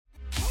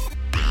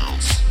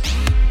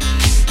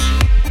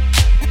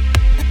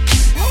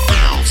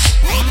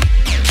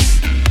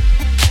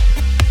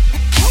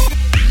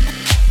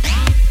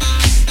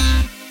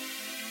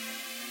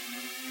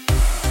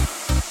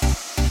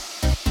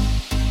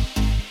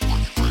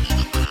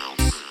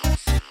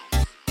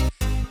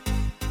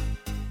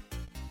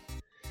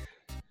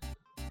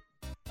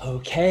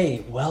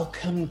Okay,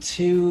 welcome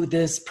to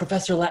this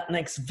Professor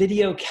Latinx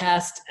video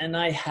cast, and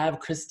I have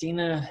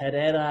Cristina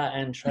Herrera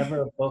and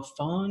Trevor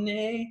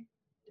Buffone,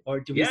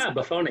 or do we? Yeah,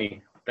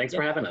 Buffone. Thanks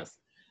for having us.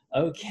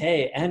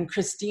 Okay, and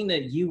Cristina,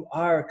 you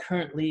are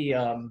currently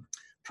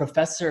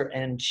professor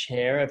and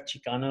chair of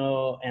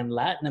Chicano and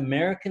Latin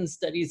American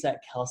Studies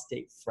at Cal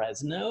State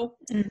Fresno.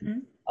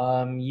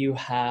 Mm-hmm. You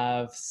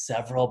have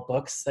several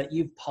books that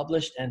you've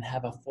published and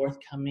have a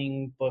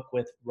forthcoming book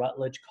with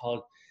Routledge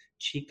called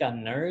Chica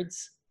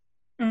Nerds.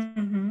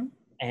 Mm-hmm.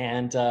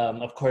 And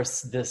of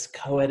course, this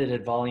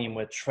co-edited volume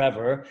with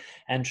Trevor.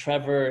 And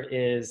Trevor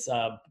is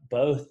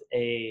both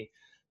a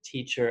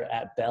teacher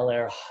at Bel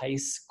Air High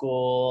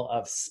School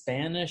of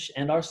Spanish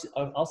and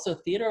also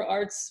theater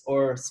arts,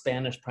 or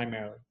Spanish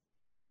primarily?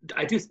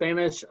 I do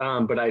Spanish,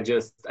 but I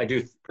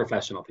do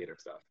professional theater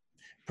stuff.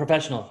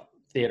 Professional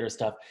theater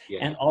stuff. Yeah.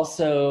 And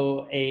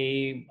also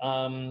a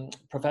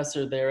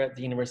professor there at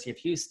the University of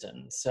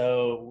Houston.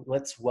 So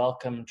let's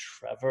welcome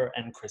Trevor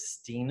and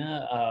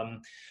Cristina.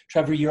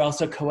 Trevor, you're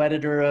also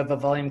co-editor of a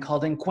volume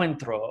called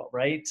Encuentro,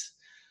 right?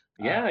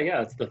 Yeah,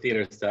 it's the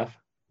theater stuff.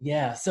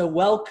 Yeah, so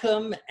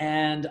welcome.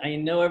 And I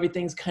know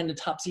everything's kind of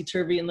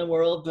topsy-turvy in the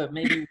world, but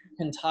maybe we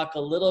can talk a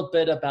little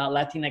bit about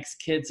Latinx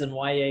kids and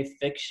YA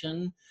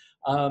fiction.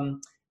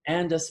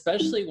 And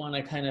especially want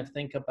to kind of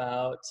think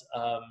about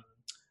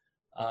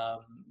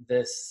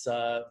this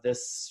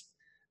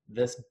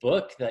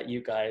book that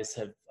you guys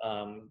have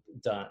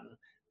done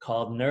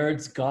called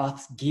Nerds,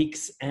 Goths,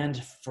 Geeks,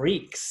 and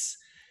Freaks.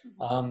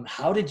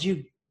 How did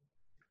you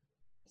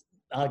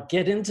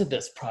get into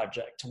this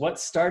project? What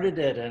started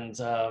it, and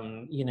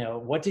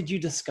what did you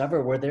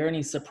discover? Were there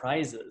any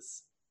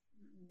surprises?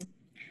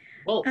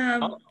 Well,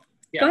 go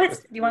ahead. Do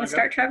you want to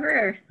start, Trevor?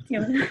 Or do you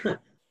want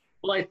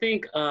Well, I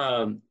think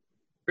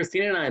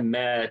Cristina and I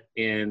met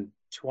in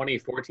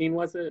 2014,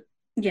 was it?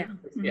 Yeah.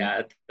 Mm-hmm. Yeah,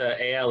 at the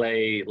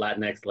ALA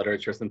Latinx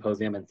Literature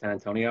Symposium in San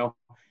Antonio.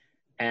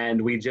 And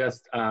we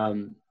just,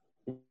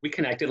 we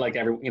connected like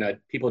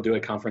people do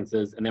at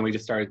conferences. And then we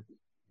just started,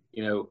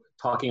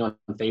 talking on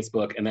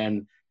Facebook. And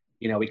then,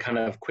 we kind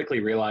of quickly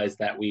realized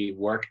that we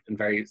work in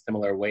very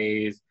similar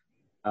ways.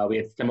 We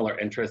had similar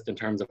interests in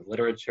terms of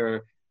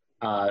literature,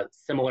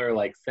 similar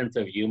like sense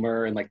of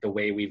humor and like the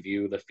way we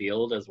view the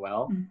field as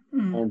well.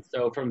 Mm-hmm. And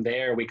so from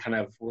there, we kind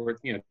of were,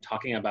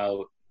 talking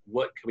about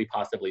what could we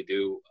possibly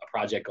do a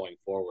project going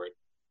forward.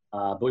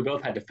 But we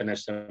both had to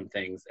finish some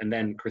things. And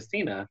then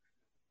Cristina,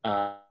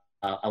 I'll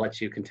let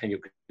you continue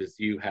because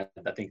you had,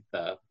 I think,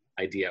 the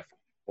idea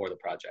for the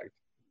project.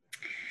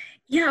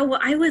 Yeah, well,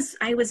 I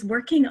was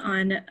working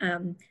on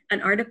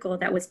an article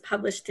that was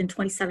published in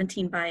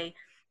 2017 by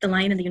The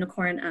Lion and the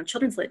Unicorn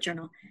Children's Lit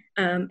Journal.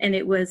 And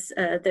it was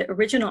the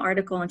original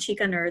article on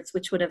Chica Nerds,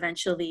 which would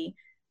eventually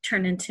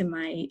turn into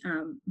my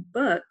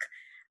book.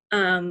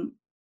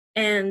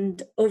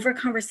 And over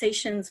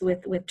conversations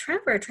with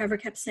Trevor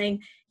kept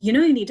saying, you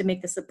need to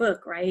make this a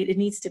book, right? It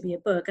needs to be a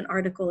book. An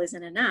article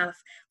isn't enough.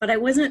 But I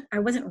wasn't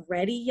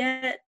ready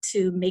yet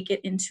to make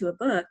it into a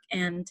book.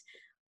 And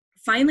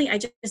finally, I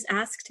just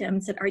asked him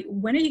and said,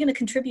 when are you going to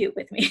contribute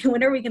with me?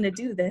 When are we going to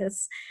do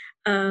this?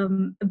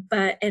 And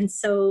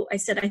so I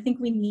said, I think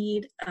we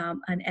need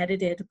an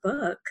edited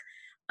book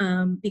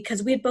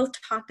because we had both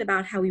talked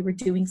about how we were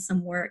doing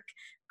some work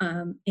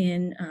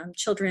in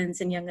children's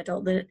and young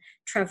adult lit,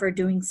 Trevor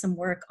doing some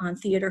work on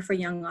theater for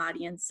young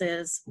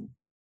audiences.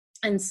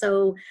 And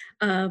so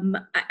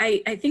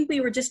I think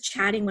we were just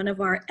chatting one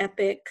of our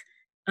epic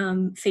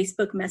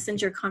Facebook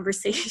Messenger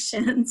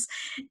conversations.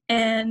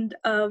 And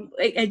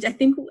I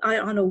think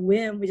on a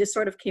whim, we just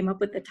sort of came up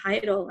with the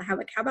title, how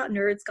about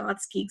Nerds,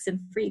 Goths, Geeks,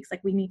 and Freaks?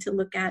 Like we need to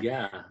look at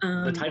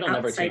the title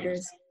outsiders. Never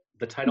changed.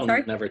 The title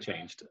never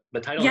changed.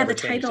 The title never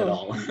changed at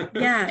all.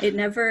 Yeah, it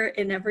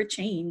never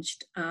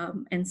changed.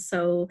 And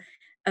so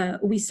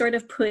we sort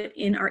of put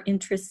in our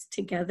interests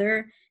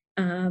together,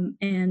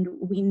 and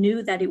we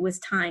knew that it was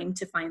time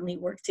to finally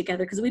work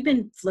together because we've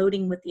been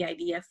floating with the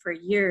idea for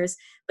years,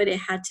 but it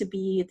had to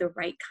be the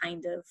right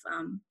kind of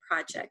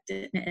project,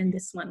 and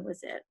this one was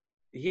it.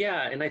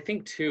 Yeah, and I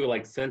think too,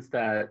 like since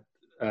that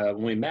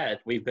when we met,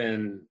 we've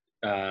been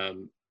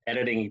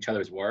editing each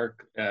other's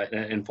work in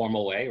an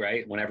informal way,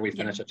 right? Whenever we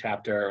finish a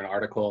chapter or an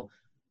article,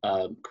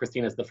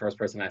 Christina's the first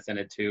person I send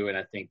it to, and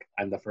I think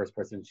I'm the first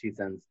person she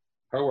sends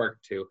her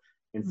work to.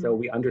 And so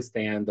we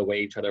understand the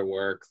way each other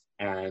works,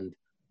 and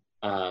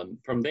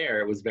from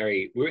there it was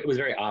very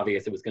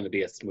obvious it was going to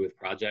be a smooth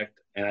project.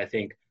 And I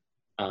think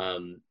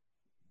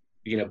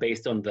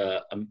based on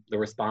the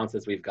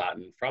responses we've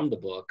gotten from the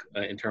book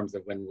in terms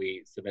of when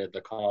we submitted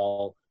the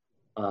call,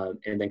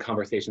 and then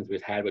conversations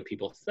we've had with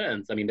people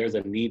since, I mean, there's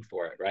a need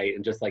for it, right?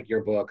 And just like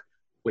your book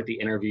with the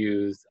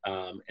interviews,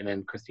 and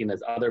then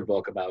Christina's other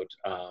book about,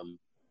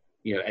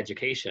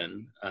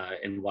 education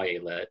in YA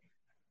Lit,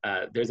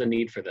 there's a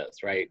need for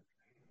this, right?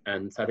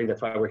 And so I think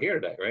that's why we're here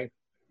today, right?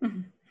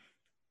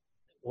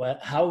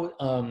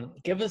 Well,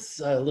 give us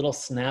a little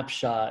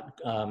snapshot,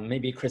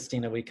 maybe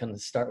Cristina, we can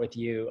start with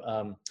you,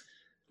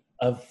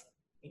 of,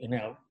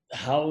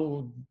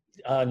 how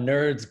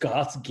nerds,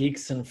 goths,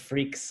 geeks, and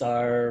freaks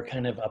are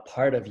kind of a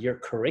part of your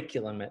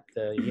curriculum at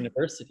the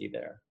university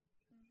there?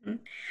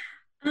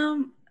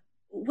 Um,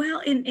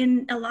 well,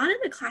 in a lot of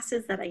the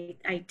classes that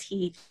I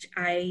teach,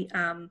 I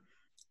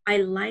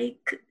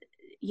like,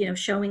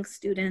 showing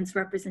students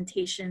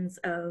representations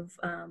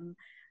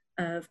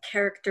of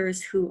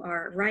characters who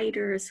are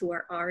writers, who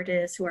are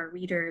artists, who are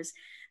readers.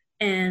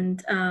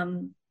 And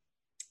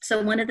so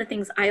one of the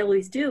things I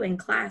always do in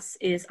class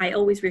is I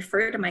always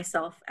refer to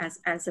myself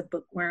as a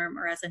bookworm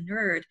or as a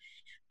nerd.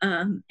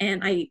 And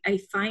I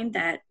find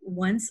that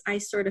once I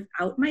sort of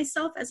out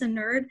myself as a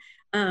nerd,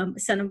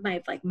 some of my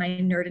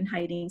nerd in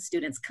hiding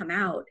students come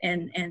out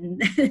and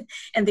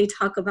and they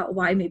talk about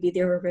why maybe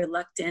they were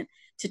reluctant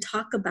to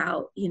talk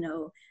about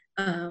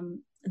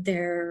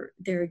their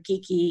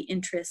geeky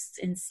interests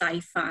in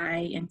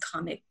sci-fi and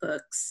comic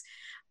books.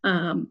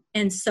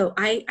 And so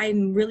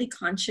I'm really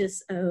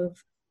conscious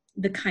of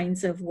the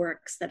kinds of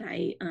works that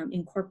I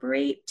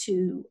incorporate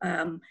to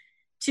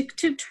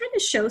try to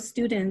show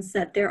students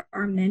that there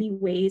are many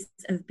ways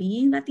of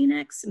being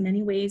Latinx,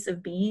 many ways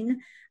of being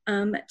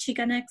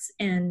Chicanx,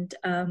 and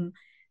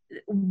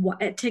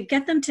to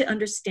get them to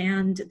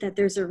understand that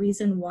there's a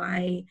reason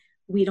why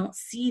we don't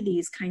see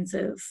these kinds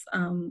of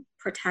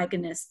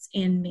protagonists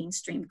in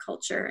mainstream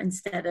culture.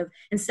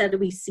 Instead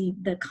we see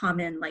the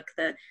common, like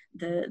the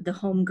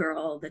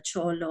homegirl, the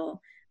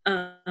cholo,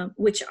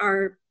 which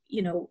are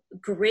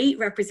great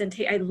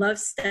representation. I love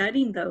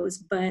studying those,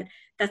 but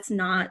that's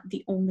not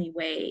the only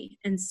way.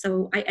 And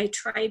so I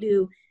try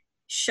to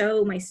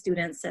show my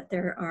students that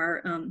there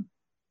are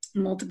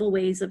multiple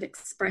ways of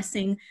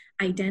expressing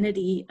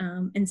identity,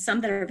 and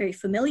some that are very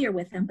familiar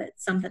with them, but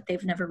some that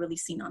they've never really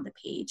seen on the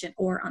page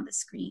or on the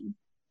screen.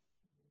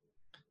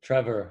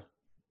 Trevor.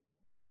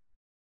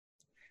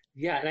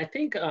 Yeah, and I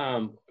think,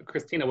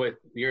 Christina, what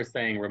you're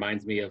saying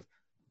reminds me of,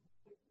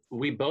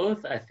 we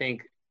both, I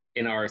think,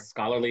 in our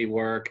scholarly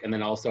work and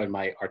then also in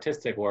my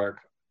artistic work,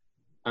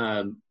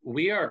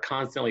 we are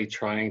constantly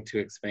trying to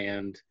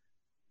expand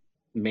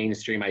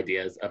mainstream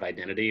ideas of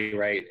identity,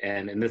 right?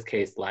 And in this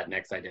case,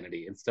 Latinx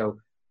identity. And so,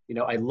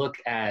 I look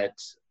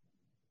at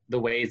the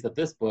ways that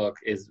this book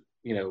is,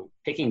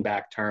 taking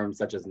back terms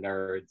such as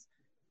nerds,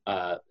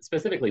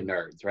 specifically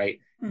nerds, right?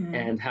 Mm-hmm.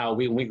 And how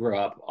when we grew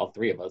up, all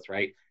three of us,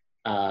 right?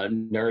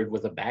 Nerd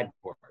was a bad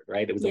word,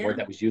 right? It was a word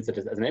that was used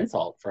as an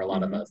insult for a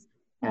lot of us.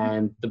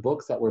 And the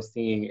books that we're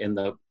seeing in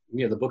the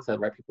books that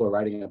people are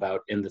writing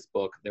about in this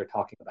book, they're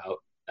talking about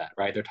that,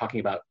 right? They're talking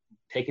about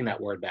taking that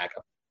word back,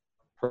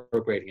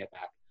 appropriating it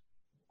back.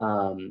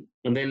 And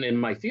then in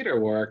my theater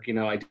work,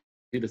 I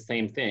do the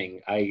same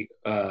thing. I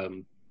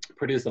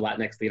produce a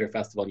Latinx Theater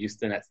Festival in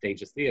Houston at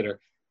Stages Theater,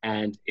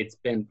 and it's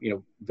been,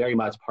 very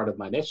much part of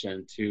my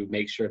mission to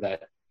make sure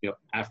that,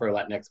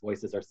 Afro-Latinx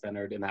voices are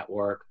centered in that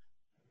work,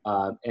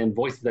 and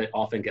voices that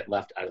often get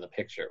left out of the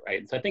picture, right?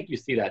 And so I think you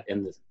see that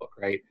in this book,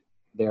 right?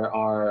 There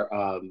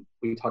are,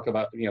 we talk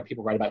about,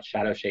 people write about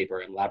Shadow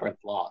Shaper and Labyrinth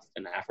Lost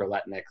and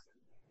Afro-Latinx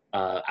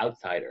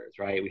outsiders,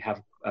 right? We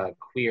have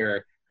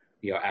queer,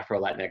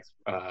 Afro-Latinx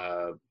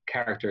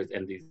characters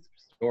in these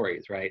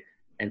stories, right?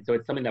 And so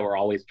it's something that we're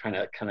always trying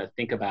to kind of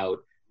think about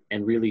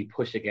and really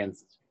push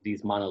against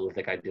these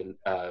monolithic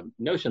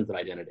notions of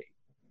identity.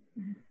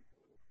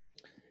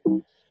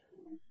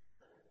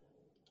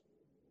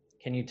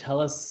 Can you tell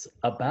us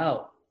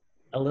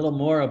a little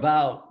more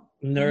about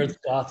Nerds,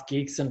 Goth,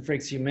 Geeks, and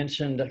Freaks? You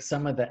mentioned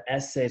some of the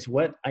essays.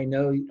 What I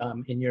know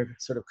in your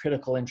sort of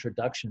critical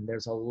introduction,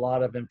 there's a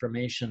lot of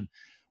information.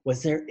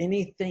 Was there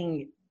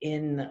anything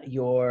in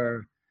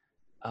your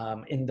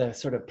in the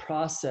sort of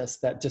process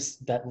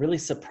that really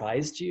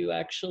surprised you,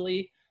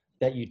 actually,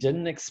 that you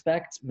didn't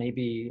expect?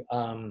 Maybe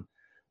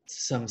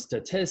some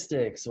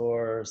statistics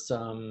or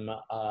some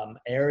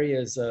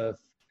areas of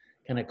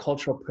kind of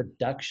cultural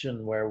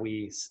production where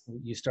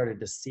you started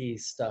to see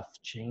stuff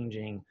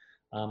changing.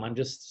 I'm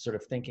just sort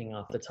of thinking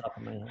off the top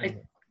of my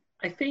head.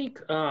 I think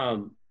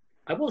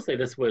I will say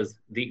this was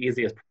the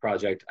easiest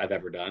project I've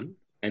ever done.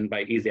 And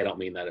by easy, I don't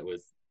mean that it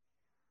was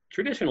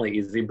traditionally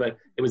easy, but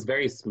it was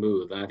very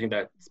smooth. And I think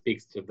that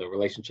speaks to the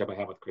relationship I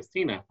have with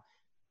Christina.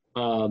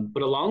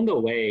 But along the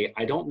way,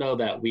 I don't know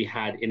that we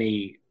had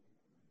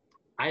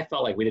I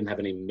felt like we didn't have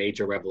any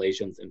major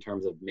revelations in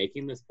terms of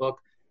making this book,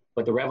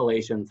 but the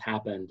revelations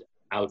happened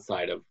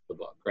outside of the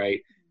book,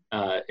 right?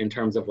 In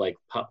terms of like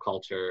pop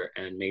culture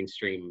and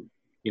mainstream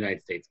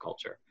United States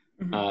culture.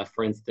 Mm-hmm.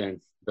 For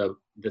instance,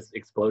 this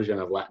explosion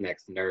of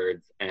Latinx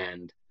nerds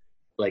and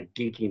like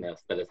geekiness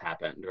that has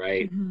happened,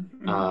 right?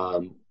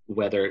 Mm-hmm.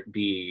 Whether it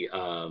be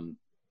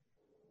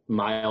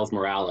Miles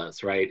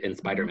Morales, right, in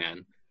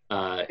Spider-Man,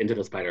 Into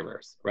the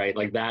Spider-Verse, right?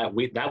 Like that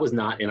was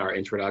not in our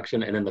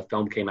introduction, and then the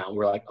film came out and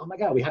we're like, oh my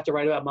God, we have to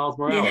write about Miles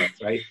Morales,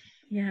 right?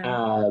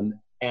 Yeah.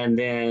 And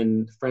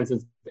then, for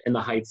instance, In the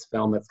Heights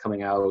film that's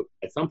coming out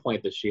at some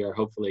point this year,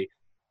 hopefully,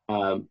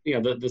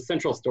 the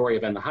central story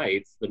of In the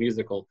Heights, the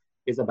musical,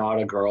 is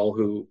about a girl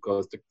who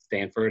goes to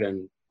Stanford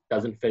and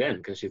doesn't fit in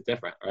because she's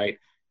different, right?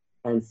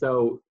 And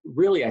so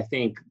really, I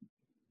think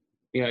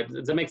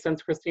does that make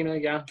sense, Christina?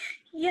 Yeah.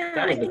 Yeah,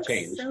 That I was the think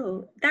change.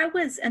 so. That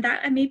was, and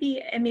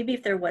maybe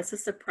if there was a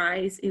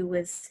surprise, it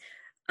was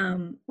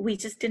we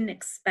just didn't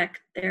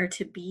expect there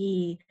to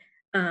be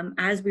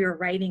as we were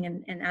writing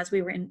and as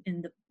we were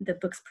in the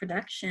book's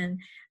production,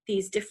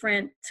 these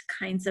different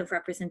kinds of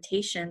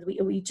representations.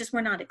 We just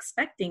were not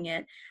expecting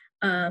it.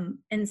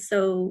 And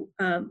so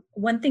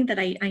one thing that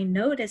I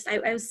noticed,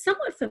 I was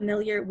somewhat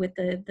familiar with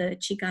the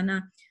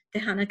Chicana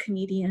Tejana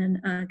comedian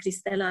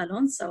Cristela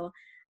Alonso.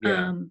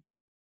 Yeah.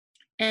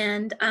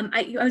 And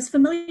I was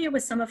familiar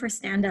with some of her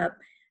stand-up,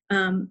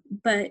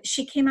 but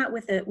she came out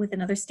with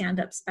another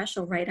stand-up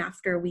special right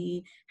after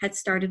we had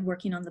started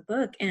working on the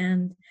book,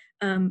 and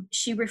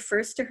she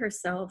refers to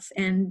herself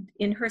and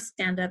in her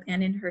stand-up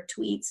and in her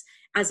tweets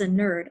as a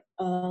nerd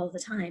all the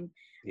time.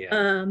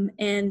 Yeah.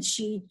 And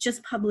she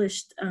just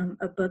published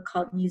a book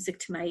called Music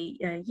to My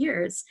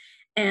Years,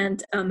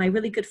 and my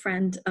really good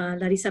friend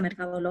Larissa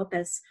Mercado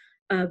Lopez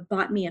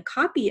bought me a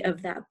copy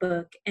of that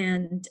book,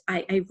 and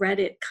I read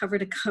it cover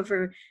to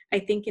cover, I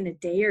think in a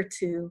day or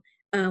two,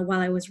 while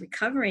I was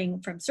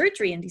recovering from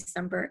surgery in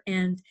December.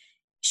 And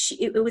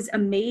it was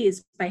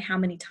amazed by how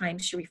many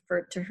times she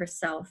referred to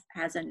herself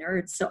as a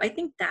nerd. So I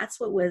think that's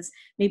what was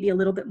maybe a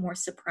little bit more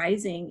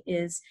surprising,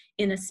 is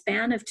in a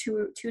span of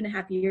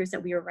 2.5 years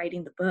that we were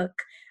writing the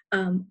book,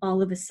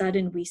 all of a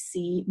sudden we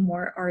see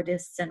more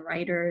artists and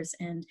writers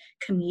and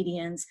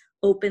comedians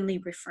openly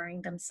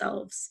referring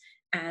themselves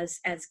as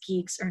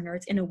geeks or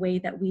nerds in a way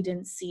that we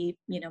didn't see,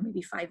 maybe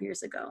 5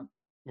 years ago.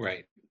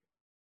 Right.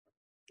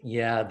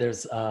 Yeah,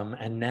 there's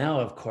and now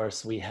of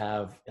course we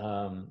have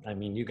I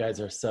mean, you guys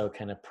are so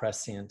kind of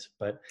prescient,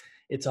 but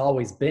it's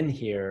always been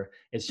here.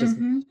 It's just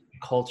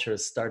culture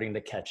is starting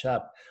to catch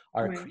up.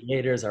 Our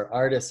creators, our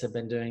artists have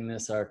been doing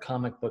this, our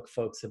comic book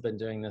folks have been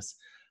doing this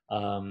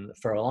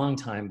for a long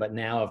time, but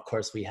now of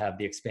course we have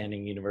the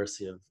expanding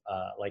universe of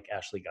like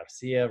Ashley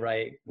Garcia,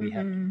 right? We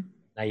have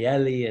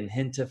Nayeli and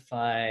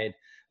Hintified,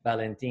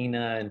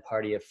 Valentina and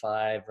Party of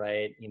Five,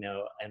 right?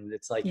 And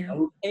it's like,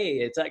 okay,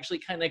 it's actually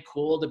kind of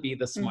cool to be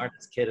the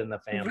smartest kid in the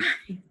family.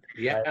 Right.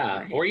 Yeah.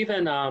 Right. Or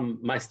even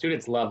my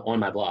students love On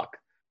My Block.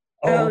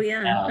 Oh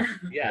yeah.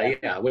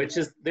 Yeah. Which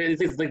is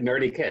these like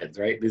nerdy kids,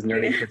 right? These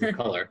nerdy kids of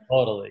color.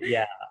 Totally.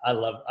 Yeah.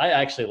 I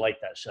actually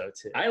like that show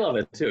too. I love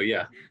it too.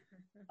 Yeah.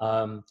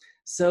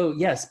 So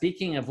yeah,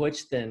 speaking of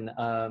which then,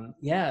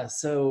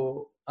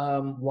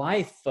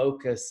 why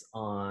focus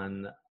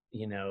on,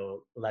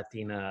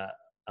 Latina,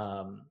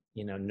 Latinx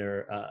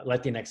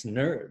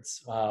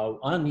nerds,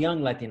 on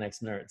young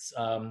Latinx nerds?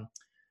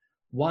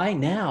 Why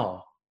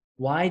now?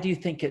 Why do you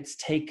think it's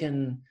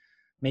taken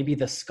maybe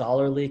the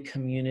scholarly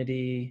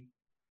community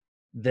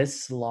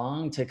this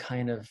long to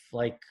kind of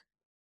like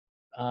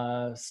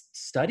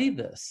study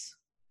this?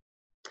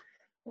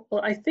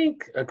 Well, I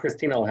think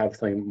Christina will have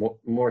something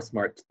more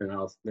smart than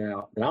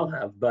I'll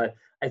have, but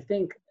I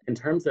think in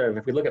terms of,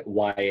 if we look at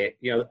YA,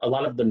 a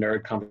lot of the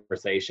nerd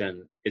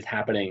conversation is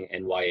happening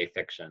in YA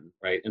fiction,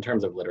 right? In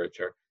terms of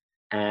literature,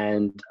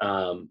 and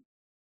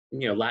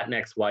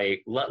Latinx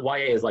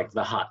YA is like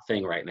the hot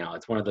thing right now.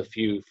 It's one of the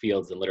few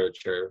fields in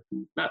literature,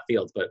 not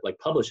fields, but like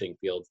publishing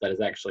fields, that is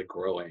actually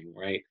growing,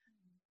 right,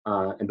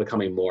 and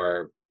becoming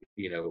more,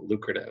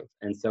 lucrative.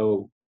 And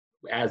so,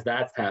 as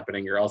that's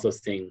happening, you're also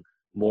seeing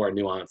more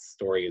nuanced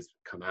stories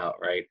come out,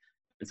 right?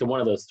 And so one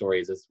of those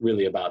stories is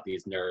really about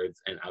these nerds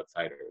and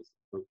outsiders.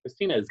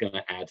 Christina is going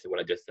to add to what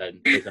I just said.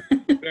 It's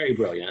very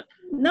brilliant.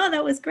 No,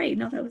 that was great.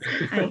 Why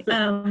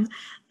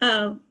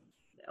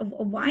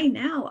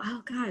now?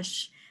 Oh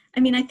gosh. I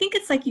mean, I think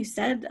it's like you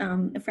said,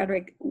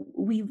 Frederick,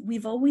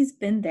 we've always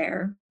been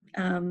there.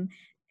 And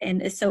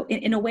so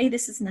in a way,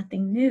 this is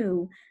nothing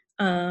new.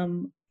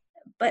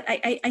 But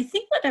I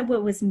think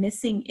what was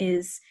missing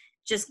is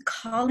just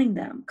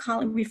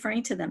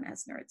referring to them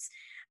as nerds.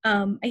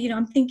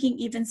 I'm thinking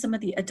even some of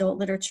the adult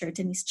literature,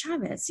 Denise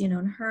Chavez, in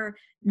her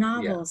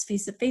novels,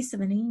 Face to Face of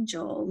an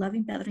Angel,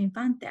 Loving Pedro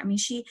Infante. I mean,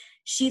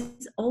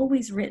 she's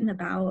always written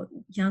about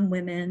young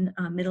women,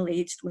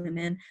 middle-aged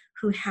women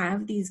who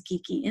have these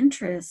geeky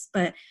interests.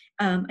 But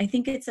I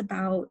think it's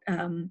about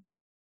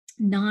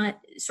not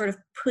sort of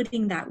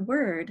putting that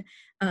word,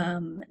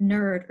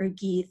 nerd or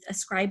geek,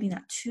 ascribing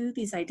that to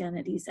these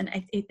identities. And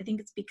I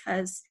think it's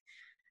because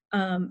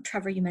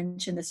Trevor, you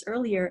mentioned this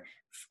earlier,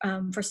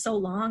 for so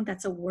long,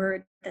 that's a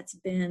word that's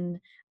been,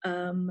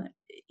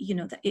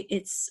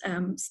 it's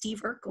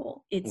Steve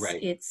Urkel.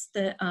 It's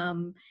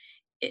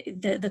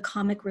the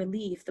comic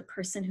relief, the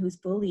person who's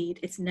bullied.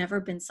 It's never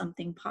been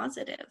something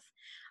positive.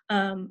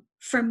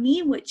 For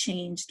me, what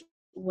changed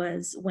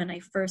was when I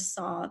first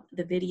saw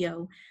the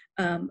video,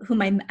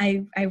 whom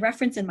I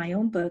reference in my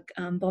own book,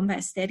 Bomba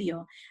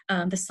Estéreo,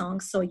 the song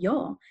Soy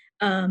Yo.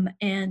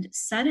 And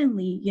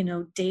suddenly,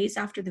 days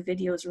after the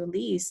video's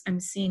release, I'm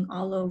seeing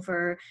all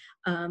over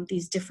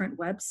these different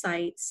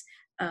websites,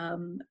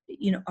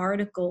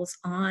 articles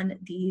on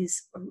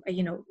these,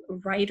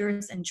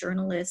 writers and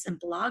journalists and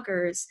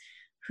bloggers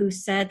who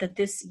said that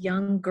this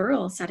young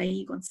girl,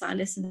 Saraí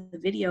González, in the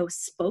video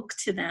spoke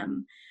to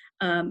them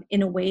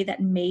in a way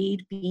that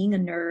made being a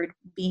nerd,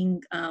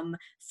 being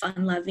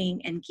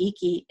fun-loving and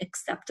geeky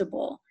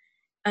acceptable.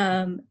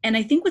 And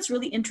I think what's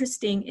really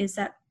interesting is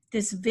that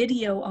this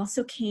video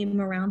also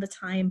came around the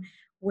time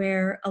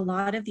where a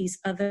lot of these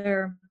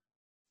other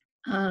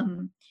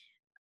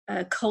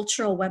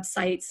cultural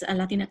websites,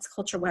 Latinx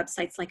cultural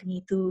websites like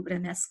MeToo,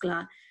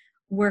 Remezcla,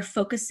 were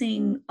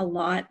focusing a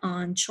lot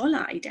on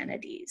Chola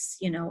identities,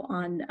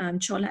 on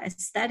Chola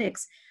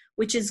aesthetics,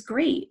 which is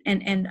great.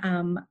 And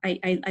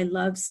I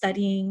love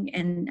studying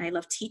and I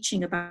love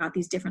teaching about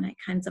these different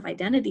kinds of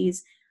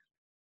identities.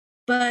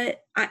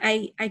 But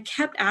I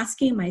kept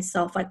asking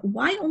myself, like,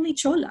 why only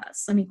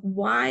Cholas? I mean,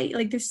 why?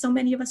 Like, there's so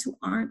many of us who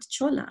aren't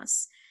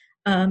Cholas.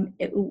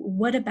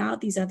 What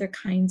about these other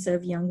kinds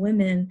of young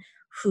women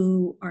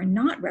who are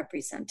not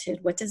represented?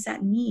 What does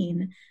that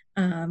mean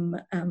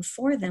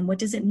for them? What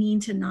does it mean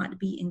to not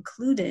be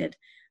included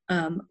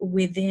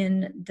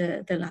within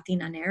the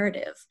Latina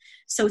narrative?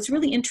 So it's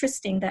really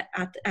interesting that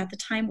at the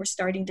time we're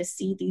starting to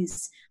see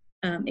these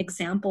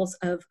examples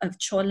of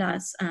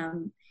Cholas.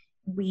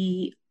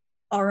 We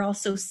are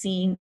also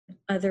seeing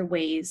other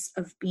ways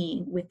of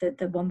being with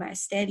the Bomba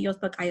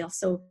Estéreos book. I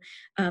also,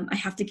 I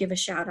have to give a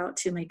shout out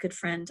to my good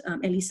friend,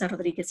 Elisa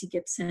Rodriguez y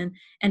Gibson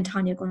and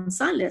Tanya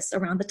Gonzalez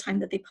around the time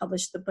that they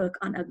published the book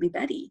on Ugly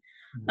Betty.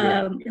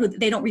 Who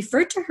they don't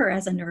refer to her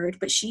as a nerd,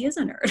 but she is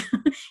a nerd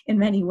in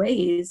many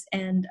ways.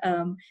 And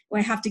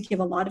I have to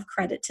give a lot of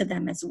credit to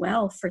them as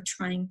well for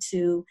trying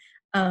to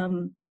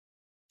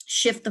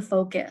shift the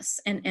focus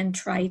and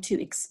try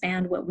to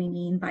expand what we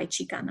mean by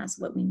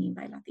Chicanas, what we mean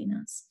by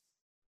Latinas.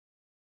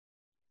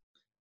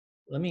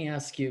 Let me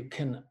ask you,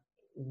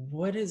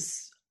 what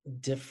is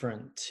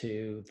different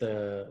to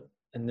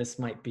and this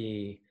might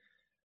be,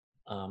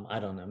 I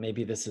don't know,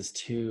 maybe this is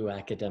too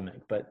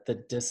academic, but the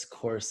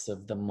discourse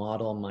of the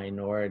model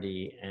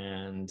minority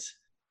and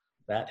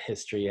that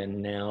history,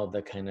 and now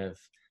the kind of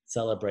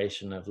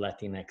celebration of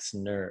Latinx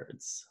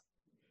nerds?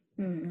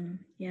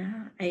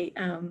 Yeah,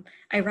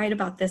 I write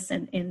about this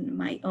in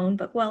my own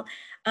book. Well,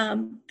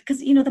 because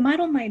the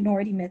model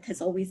minority myth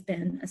has always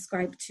been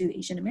ascribed to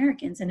Asian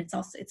Americans, and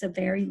it's a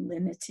very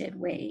limited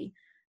way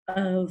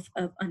of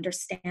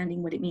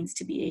understanding what it means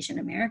to be Asian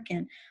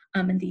American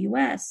in the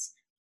U.S.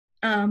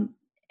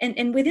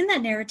 And within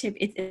that narrative,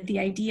 the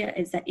idea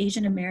is that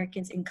Asian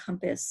Americans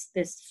encompass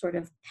this sort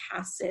of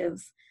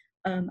passive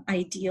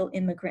ideal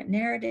immigrant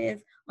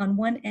narrative on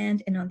one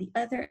end, and on the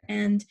other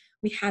end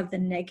we have the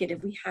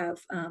negative. We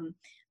have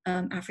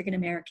African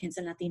Americans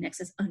and Latinx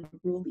as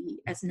unruly,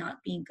 as not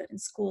being good in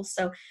school.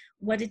 So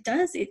what it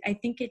does, I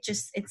think it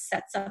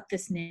sets up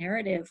this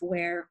narrative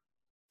where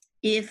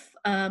if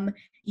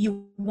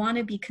you want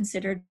to be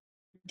considered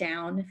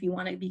down, if you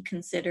want to be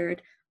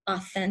considered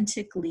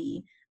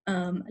authentically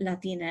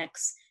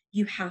Latinx,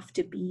 you have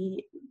to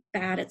be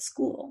bad at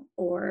school,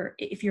 or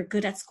if you're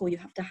good at school, you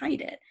have to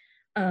hide it.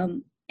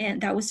 And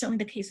that was certainly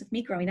the case with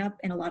me growing up,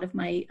 and a lot of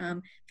my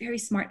very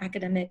smart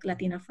academic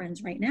Latina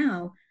friends right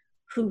now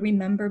who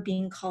remember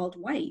being called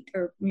white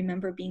or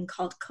remember being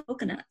called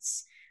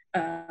coconuts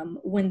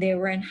when they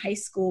were in high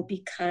school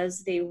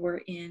because they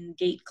were in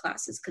GATE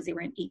classes, because they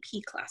were in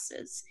AP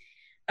classes.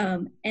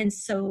 And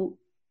so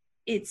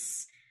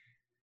it's,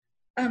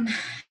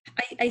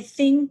 I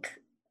think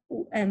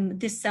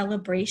this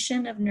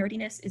celebration of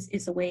nerdiness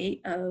is a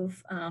way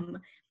of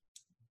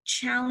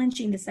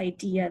challenging this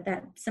idea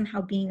that somehow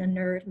being a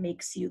nerd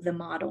makes you the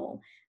model.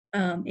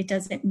 It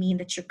doesn't mean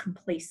that you're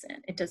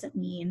complacent. It doesn't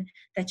mean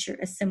that you're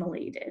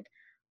assimilated.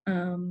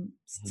 So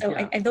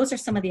yeah. Those are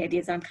some of the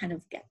ideas I'm kind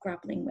of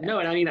grappling with. No,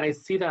 and I mean, I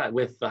see that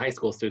with the high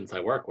school students I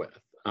work with.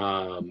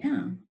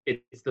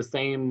 It's the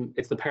same.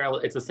 It's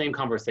the same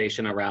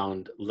conversation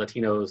around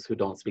Latinos who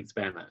don't speak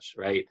Spanish,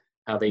 right?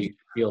 How they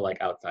feel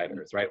like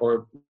outsiders, right?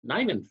 Or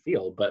not even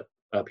feel, but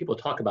people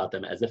talk about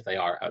them as if they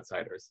are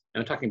outsiders.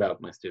 And I'm talking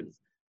about my students.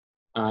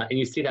 And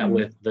you see that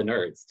with the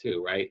nerds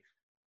too, right?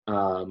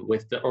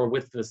 With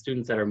the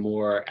students that are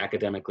more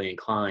academically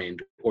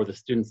inclined, or the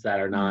students that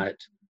are not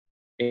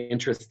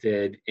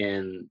interested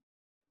in,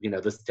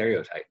 the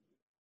stereotype,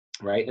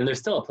 right? And there's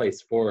still a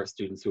place for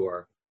students who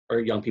are, or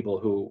young people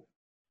who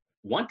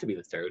want to be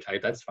the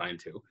stereotype. That's fine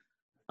too.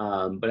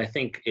 But I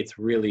think it's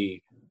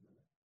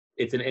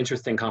an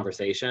interesting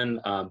conversation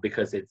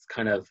because it's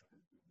kind of,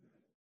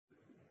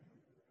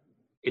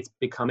 it's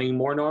becoming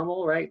more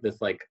normal, right?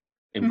 This like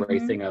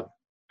embracing of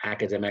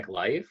academic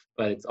life,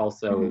 but it's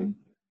also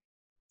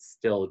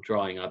still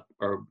drawing up,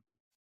 or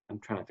I'm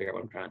trying to figure out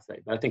what I'm trying to say,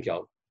 but I think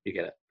you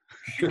get it.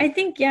 I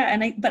think, yeah.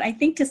 But I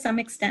think to some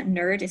extent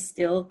nerd is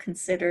still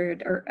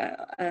considered or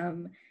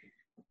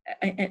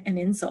an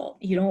insult.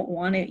 You don't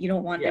want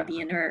to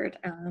be a nerd.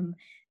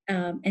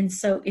 And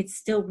so it's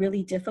still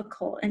really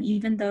difficult. And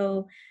even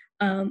though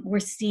we're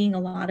seeing a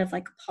lot of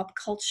like pop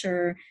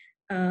culture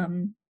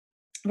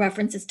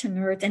references to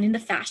nerds, and in the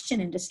fashion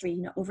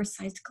industry,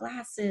 oversized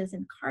glasses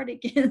and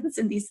cardigans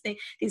and these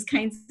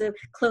kinds of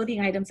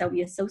clothing items that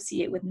we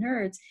associate with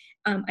nerds.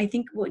 I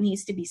think what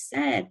needs to be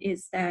said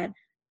is that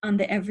on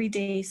the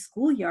everyday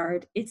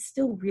schoolyard, it's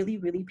still really,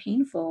 really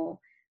painful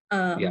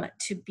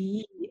to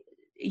be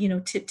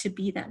to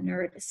be that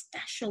nerd,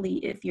 especially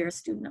if you're a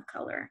student of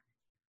color.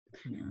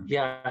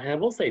 Yeah, and I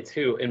will say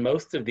too, in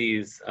most of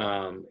these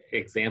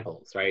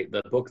examples, right,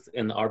 the books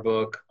in our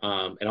book,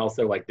 and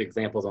also like the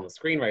examples on the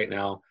screen right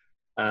now,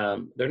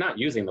 they're not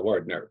using the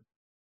word nerd,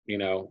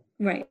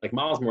 Right. Like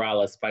Miles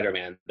Morales,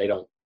 Spider-Man, they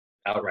don't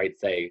outright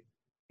say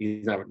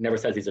never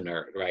says he's a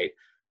nerd, right?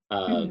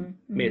 I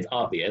mean, it's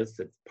obvious,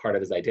 it's part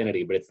of his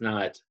identity, but it's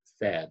not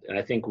said. And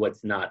I think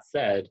what's not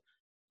said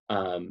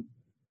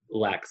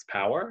lacks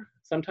power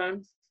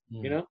sometimes,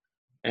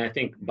 And I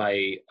think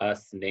by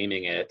us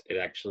naming it, it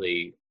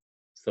actually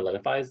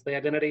solidifies the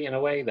identity in a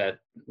way that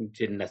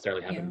didn't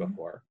necessarily happen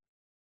before.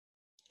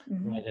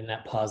 Right, in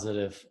that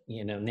positive,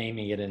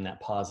 naming it in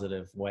that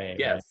positive way.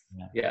 Yes,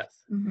 right?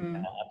 yes.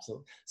 Yeah,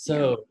 absolutely.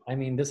 So, I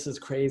mean, this is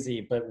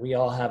crazy, but we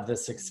all have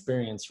this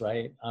experience,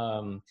 right?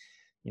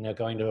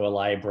 Going to a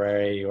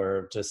library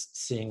or just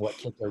seeing what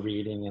kids are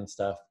reading and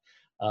stuff.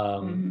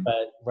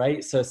 But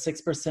right, so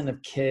 6%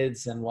 of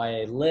kids in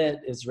YA Lit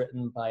is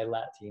written by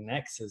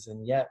Latinxes,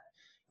 and yet,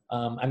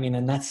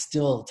 and that's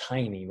still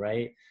tiny,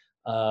 right?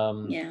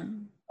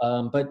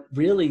 But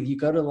really, you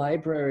go to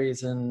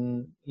libraries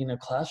and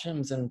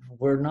classrooms, and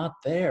we're not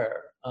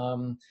there.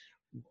 I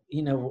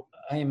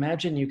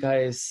imagine you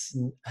guys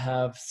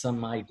have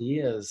some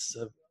ideas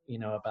of,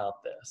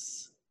 about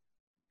this.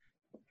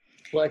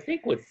 Well, I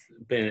think what's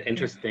been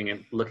interesting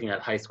in looking at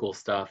high school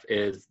stuff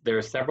is there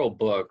are several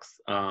books.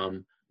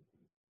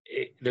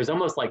 There's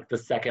almost like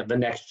the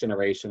next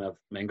generation of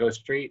Mango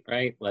Street,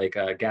 right? Like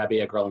Gabby,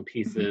 A Girl in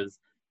Pieces,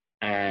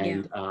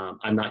 and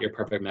I'm Not Your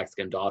Perfect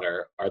Mexican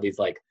Daughter are these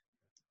like,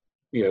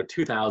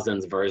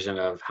 2000s version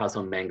of House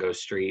on Mango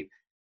Street.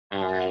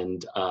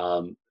 And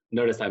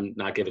notice I'm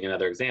not giving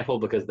another example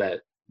because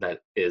that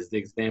is the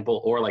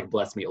example, or like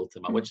Bless Me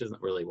Ultima, which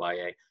isn't really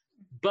YA,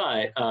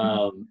 but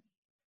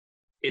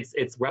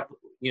it's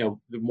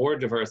more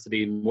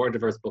diversity, more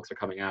diverse books are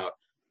coming out,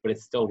 but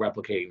it's still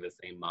replicating the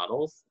same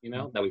models,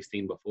 that we've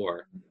seen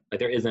before. Like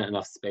there isn't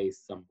enough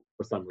space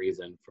for some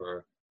reason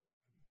for,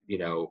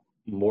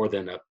 more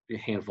than a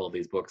handful of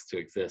these books to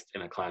exist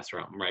in a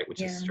classroom, right?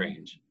 Which is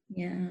strange.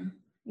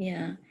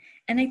 Yeah.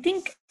 And I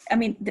think,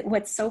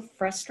 what's so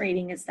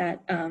frustrating is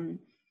that,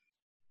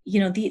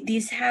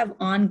 these have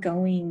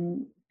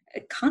ongoing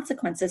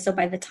consequences. So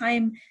by the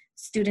time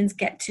students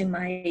get to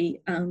my,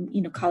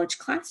 college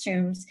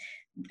classrooms,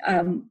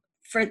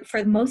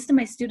 for most of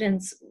my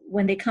students,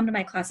 when they come to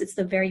my class, it's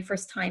the very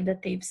first time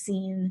that they've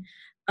seen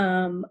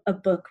a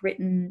book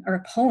written, or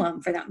a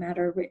poem for that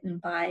matter, written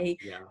by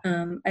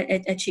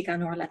a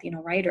Chicano or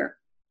Latino writer.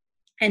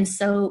 And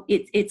so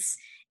it's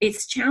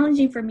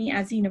challenging for me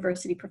as a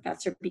university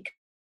professor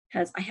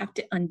because I have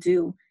to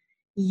undo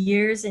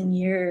years and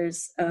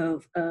years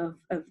of the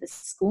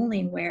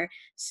schooling where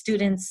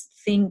students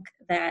think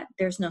that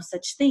there's no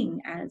such thing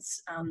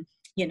as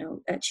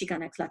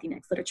Chicanx,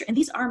 Latinx literature. And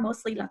these are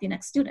mostly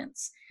Latinx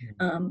students.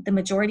 The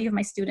majority of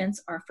my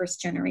students are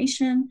first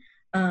generation.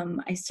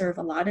 I serve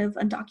a lot of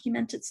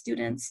undocumented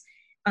students.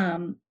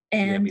 And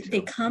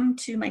they come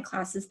to my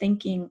classes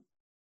thinking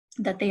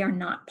that they are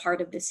not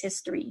part of this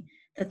history,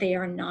 that they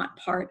are not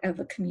part of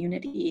a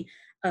community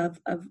of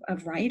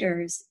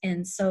writers.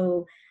 And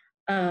so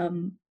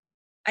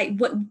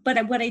what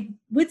I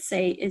would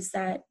say is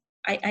that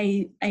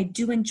I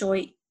do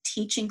enjoy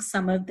teaching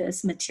some of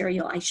this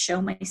material. I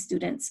show my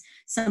students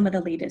some of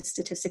the latest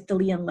statistics, the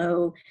Lee and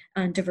Low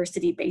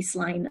diversity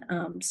baseline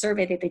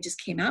survey that they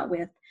just came out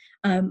with.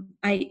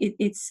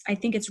 I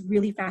think it's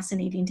really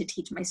fascinating to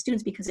teach my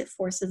students because it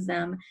forces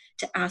them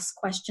to ask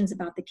questions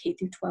about the K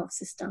through 12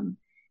 system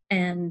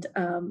and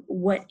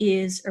what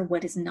is or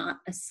what is not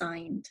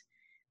assigned,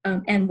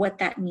 and what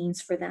that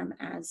means for them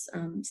as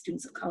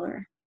students of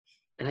color.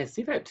 And I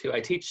see that too. I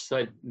teach, so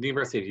at the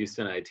University of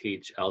Houston, I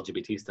teach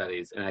LGBT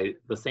studies, and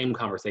the same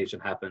conversation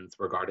happens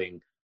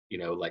regarding,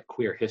 like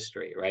queer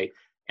history, right?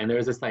 And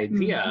there's this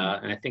idea,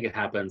 and I think it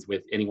happens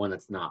with anyone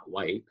that's not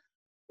white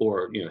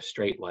or,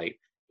 straight white,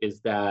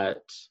 is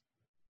that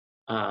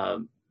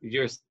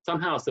you're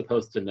somehow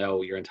supposed to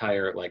know your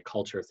entire like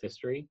culture's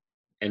history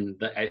and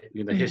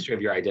the history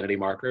of your identity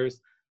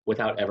markers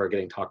without ever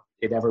being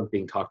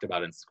talked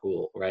about in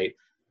school, right?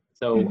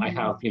 So I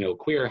have,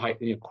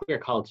 queer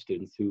college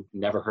students who've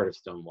never heard of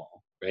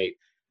Stonewall, right?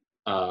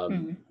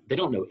 They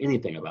don't know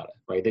anything about it,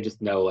 right? They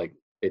just know like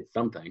it's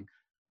something.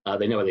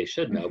 They know what they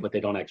should know, but they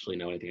don't actually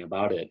know anything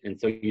about it. And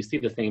so you see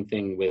the same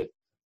thing with,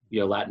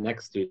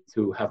 Latinx students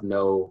who have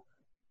no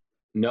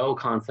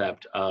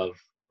concept of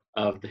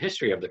the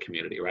history of the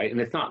community, right? And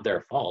it's not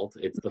their fault.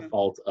 It's the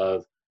fault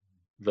of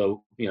the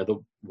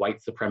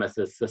white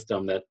supremacist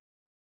system that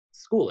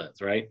school is,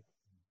 right?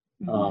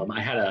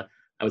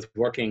 I was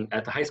working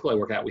at the high school I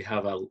work at. We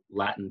have a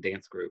Latin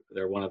dance group.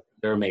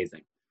 They're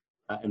amazing,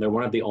 and they're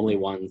one of the only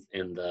ones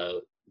in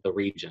the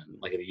region,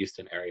 like in the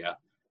Houston area.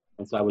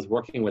 And so I was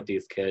working with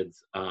these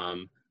kids.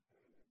 I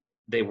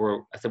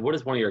said, "What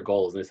is one of your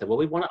goals?" And they said, "Well,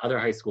 we want other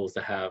high schools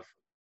to have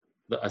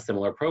a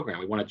similar program.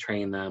 We want to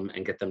train them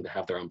and get them to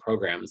have their own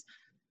programs."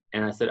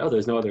 And I said, "Oh,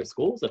 there's no other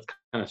schools? That's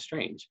kind of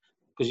strange,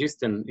 because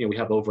Houston, we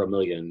have over 1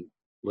 million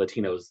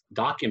Latinos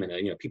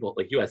documented, people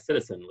like U.S.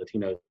 citizen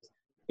Latinos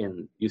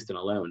in Houston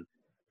alone.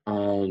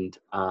 And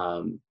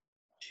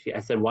I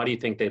said, why do you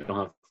think they don't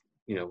have,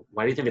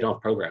 why do you think they don't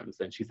have programs?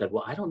 And she said,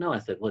 well, I don't know. I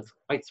said, well, it's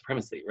white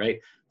supremacy, right?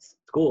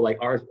 School, like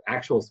our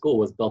actual school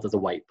was built as a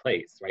white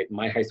place, right?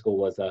 My high school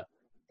was a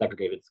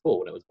segregated school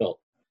when it was built.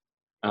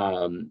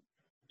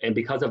 And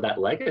because of that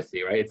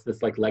legacy, right? It's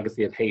this like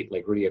legacy of hate,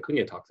 like Rudy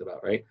Acuna talks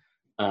about, right?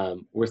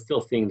 We're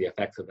still seeing the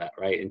effects of that,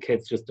 right? And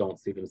kids just don't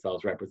see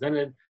themselves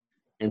represented.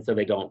 And so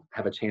they don't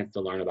have a chance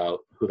to learn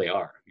about who they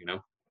are,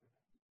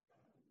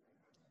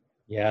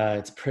 Yeah,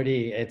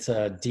 it's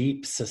a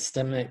deep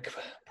systemic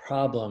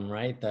problem,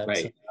 right? That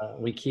right.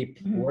 We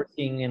keep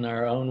working in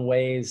our own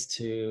ways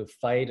to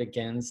fight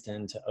against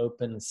and to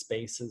open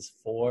spaces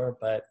for,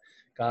 but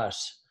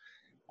gosh,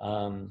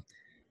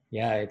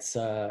 it's,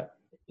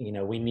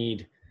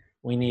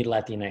 we need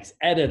Latinx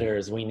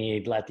editors, we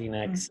need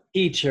Latinx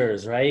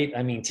teachers, right?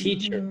 I mean,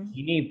 teachers,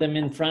 you need them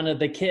in front of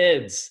the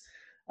kids.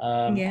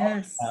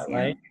 Yes.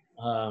 Right?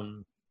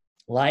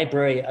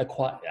 Library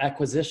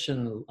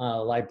acquisition,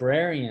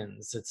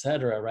 librarians,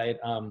 etc. Right?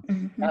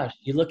 Gosh,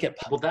 you look at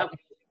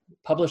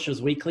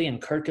Publishers Weekly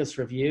and Kirkus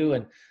Review,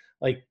 and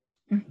like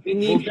we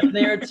need them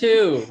there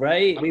too,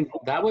 right? I mean,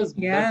 that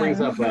brings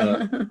up.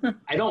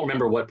 I don't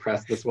remember what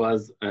press this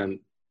was, and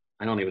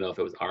I don't even know if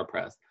it was our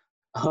press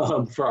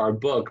for our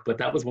book, but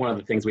that was one of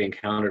the things we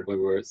encountered when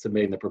we were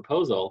submitting the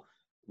proposal.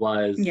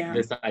 Was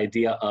this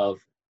idea of,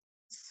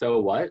 so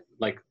what?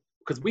 Like,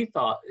 because we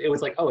thought it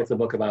was like, oh, it's a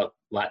book about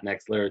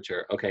Latinx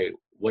literature. Okay,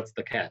 what's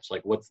the catch?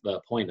 Like, what's the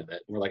point of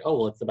it? And we're like, oh,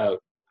 well, it's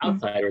about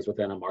outsiders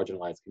within a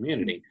marginalized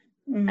community.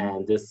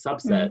 And this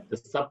subset, the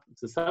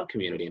sub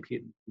community, and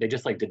they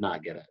just like did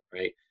not get it,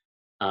 right?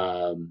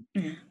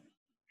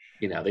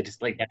 They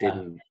just like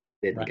didn't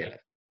get it.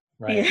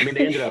 Right. I mean,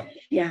 they ended up.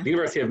 The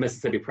University of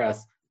Mississippi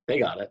Press, they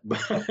got it, but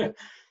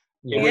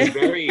it was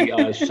very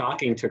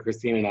shocking to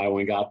Christine and I when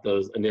we got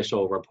those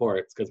initial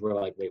reports, because we're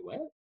like, wait, what?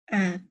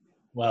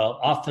 Well,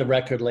 off the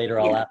record later,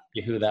 I'll ask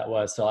you who that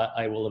was, so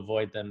I will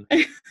avoid them.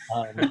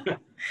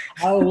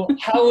 How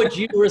would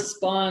you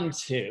respond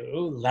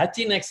to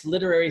Latinx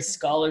literary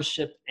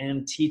scholarship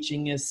and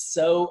teaching is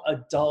so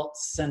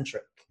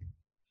adult-centric?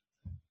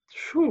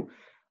 So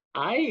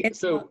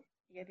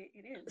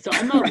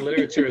I'm a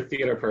literature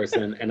theater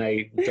person, and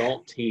I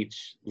don't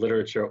teach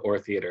literature or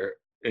theater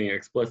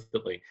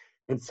explicitly.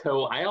 And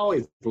so I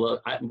always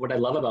what I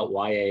love about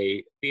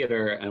YA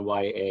theater and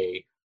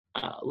YA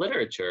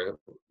literature,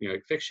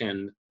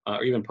 fiction,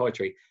 or even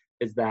poetry,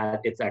 is that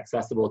it's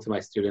accessible to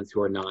my students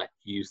who are not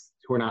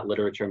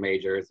literature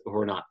majors, who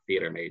are not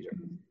theater majors.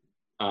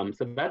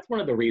 So that's one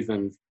of the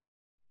reasons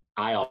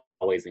I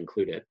always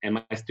include it, and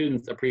my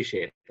students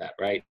appreciate that,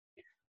 right?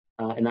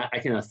 And I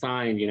can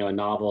assign, a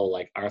novel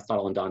like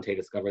Aristotle and Dante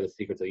Discover the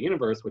Secrets of the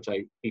Universe, which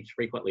I teach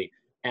frequently,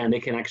 and they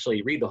can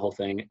actually read the whole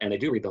thing, and they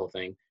do read the whole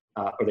thing,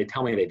 or they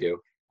tell me they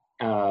do.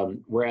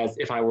 Whereas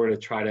if I were to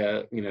try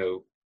to,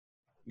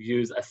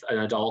 use an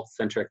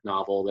adult-centric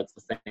novel that's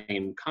the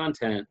same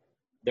content,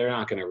 they're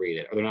not going to read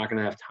it, or they're not going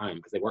to have time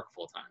because they work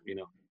full-time,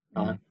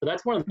 So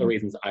that's one of the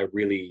reasons I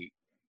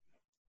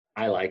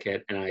like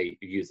it and I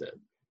use it.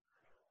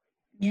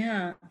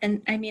 Yeah,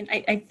 and I mean,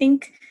 I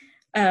think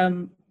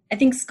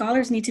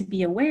scholars need to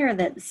be aware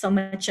that so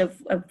much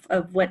of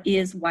what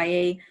is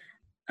YA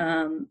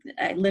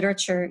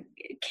literature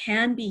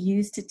can be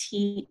used to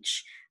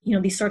teach,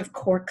 these sort of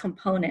core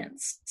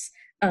components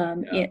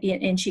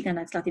in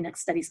Chicana Latinx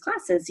studies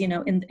classes. In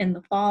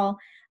the fall,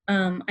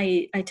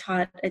 I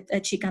taught a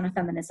Chicana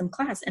feminism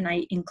class, and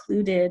I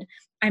included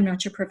I'm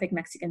Not Your Perfect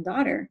Mexican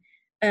Daughter.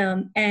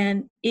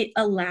 And it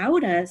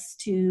allowed us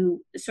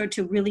to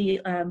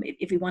really,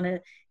 if we want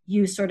to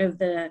use sort of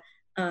the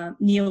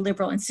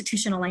neoliberal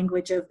institutional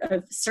language of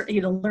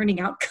learning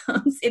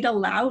outcomes, it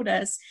allowed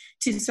us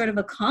to sort of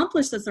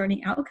accomplish those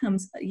learning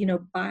outcomes,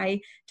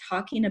 by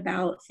talking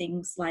about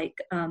things like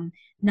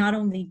not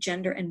only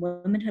gender and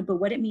womanhood, but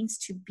what it means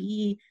to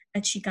be a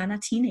Chicana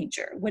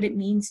teenager, what it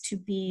means to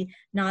be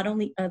not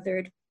only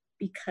othered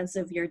because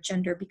of your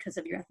gender, because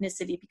of your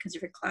ethnicity, because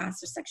of your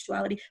class or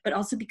sexuality, but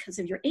also because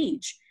of your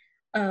age.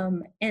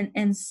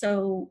 And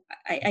so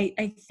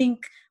I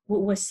think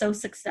what was so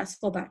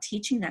successful about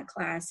teaching that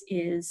class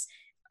is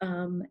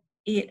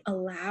it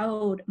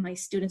allowed my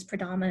students,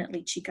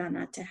 predominantly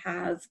Chicana, to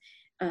have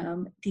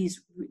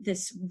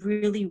this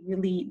really,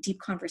 really deep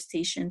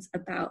conversations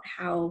about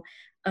how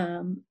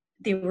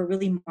they were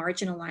really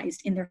marginalized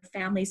in their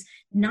families,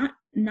 not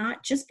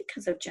just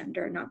because of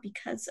gender, not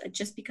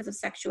just because of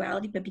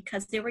sexuality, but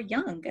because they were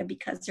young, and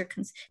because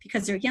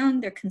they're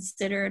young, they're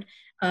considered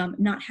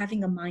not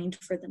having a mind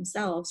for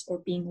themselves or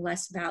being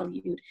less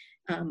valued.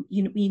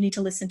 You need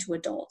to listen to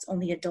adults.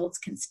 Only adults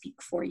can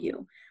speak for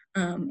you,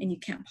 and you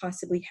can't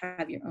possibly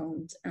have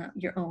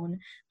your own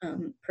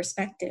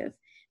perspective.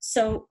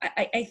 So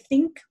I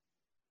think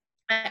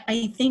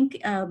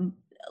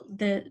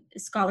the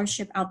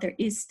scholarship out there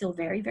is still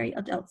very, very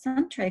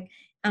adult-centric,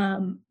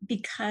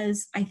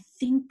 because I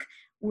think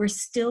we're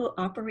still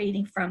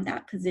operating from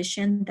that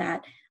position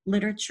that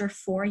literature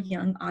for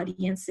young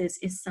audiences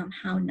is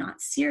somehow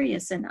not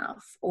serious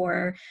enough,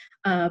 or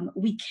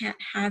we can't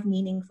have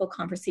meaningful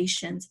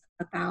conversations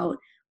about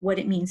what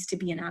it means to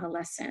be an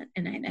adolescent.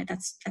 And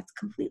that's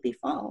completely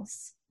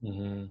false.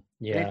 Mm-hmm. And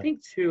I Yeah.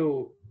 think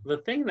too, the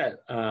thing that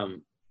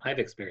I've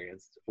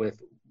experienced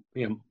with,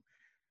 well,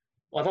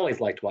 I've always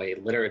liked YA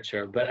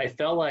literature, but I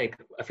feel like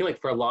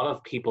for a lot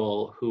of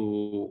people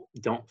who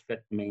don't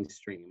fit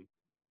mainstream,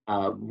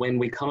 when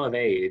we come of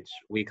age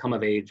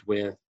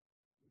with,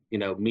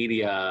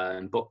 media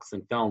and books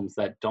and films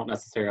that don't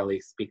necessarily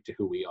speak to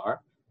who we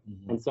are.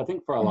 Mm-hmm. And so I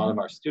think for a lot of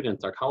our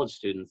students, our college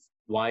students,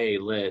 YA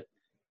Lit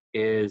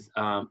is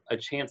a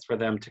chance for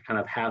them to kind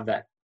of have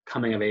that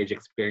coming of age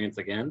experience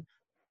again,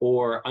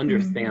 or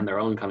understand their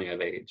own coming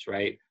of age,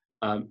 right?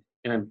 And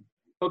I'm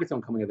focused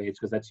on coming of age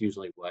because that's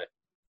usually what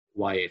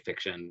YA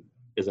fiction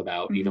is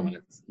about, even when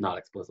it's not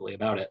explicitly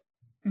about it.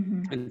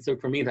 And so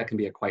for me, that can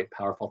be a quite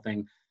powerful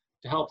thing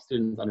to help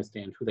students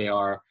understand who they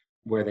are,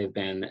 where they've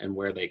been, and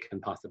where they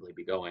can possibly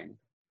be going.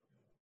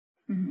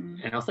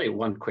 And I'll say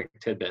one quick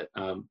tidbit.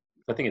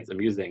 I think it's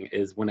amusing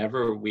is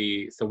whenever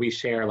we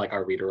share like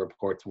our reader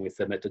reports when we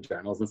submit to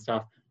journals and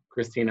stuff,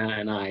 Christina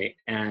and I,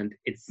 and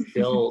it's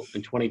still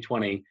in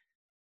 2020,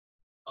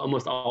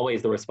 almost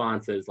always the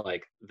response is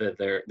like that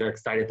they're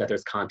excited that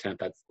there's content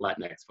that's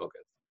Latinx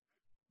focused.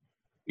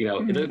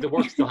 The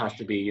work still has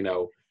to be,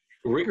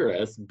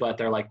 rigorous, but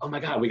they're like, oh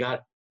my God, we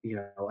got,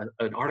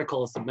 an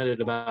article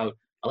submitted about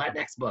a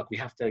Latinx book. We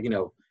have to,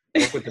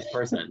 work with this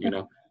person,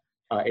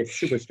 it's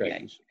super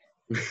strange.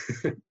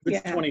 It's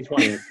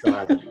 2020, it's still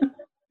happening.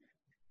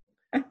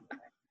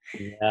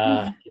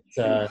 Yeah,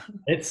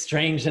 it's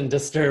strange and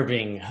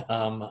disturbing.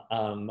 And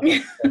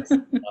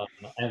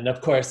of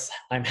course,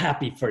 I'm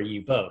happy for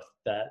you both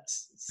that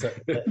so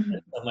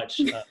much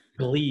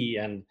glee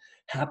and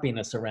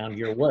happiness around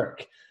your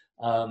work.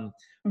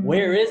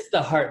 Where is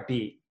the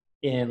heartbeat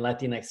in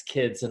Latinx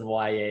kids and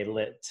YA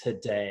Lit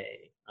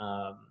today?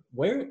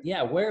 Where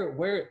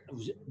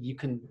you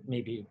can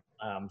maybe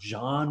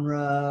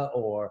genre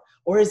or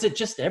is it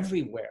just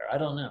everywhere? I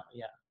don't know.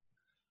 Yeah.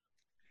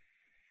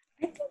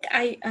 I think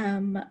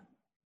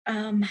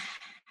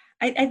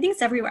I think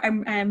it's everywhere.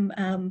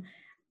 I'm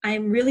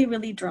really,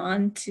 really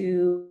drawn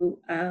to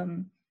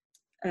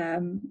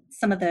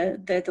some of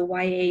the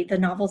YA, the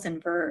novels in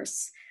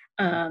verse.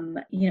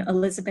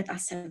 Elizabeth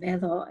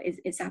Acevedo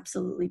is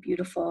absolutely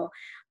beautiful,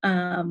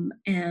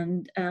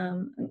 and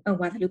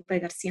Guadalupe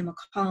Garcia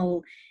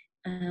Macau,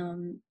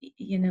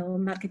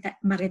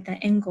 Margarita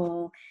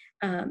Engel.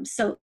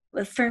 So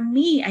for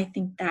me, I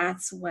think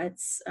that's what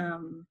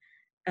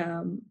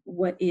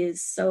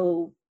is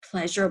so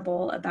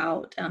pleasurable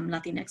about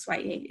Latinx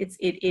YA.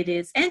 It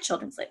is, and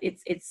children's lit.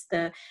 It's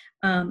the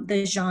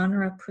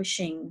genre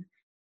pushing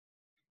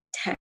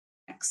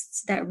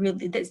texts that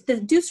really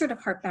that do sort of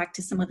hark back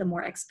to some of the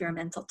more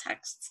experimental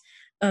texts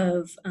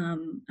of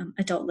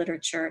adult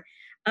literature.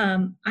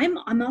 I'm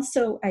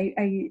also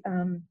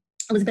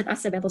Elizabeth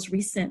Acevedo's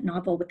recent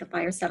novel With the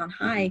Fire Set on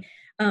High,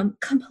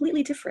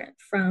 completely different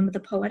from The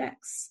Poet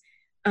X.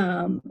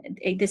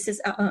 This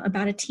is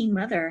about a teen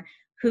mother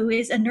who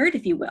is a nerd,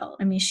 if you will.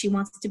 I mean, she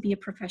wants to be a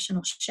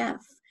professional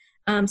chef.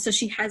 So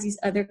she has these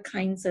other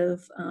kinds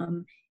of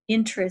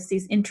interests,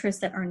 these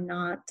interests that are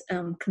not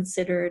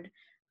considered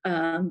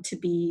to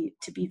be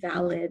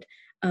valid.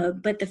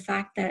 But the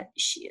fact that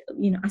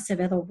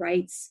Acevedo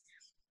writes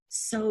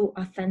so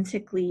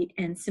authentically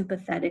and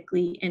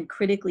sympathetically and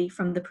critically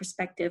from the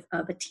perspective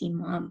of a teen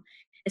mom,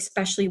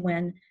 especially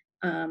when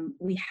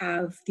we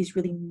have these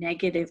really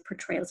negative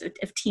portrayals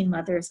of teen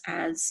mothers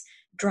as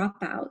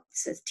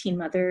dropouts, as teen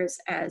mothers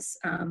as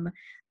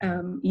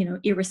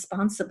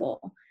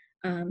irresponsible.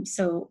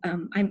 So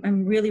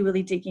I'm really,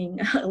 really digging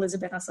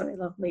Elizabeth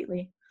Acevedo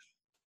lately.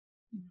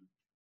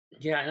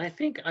 Yeah, and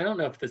I don't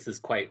know if this is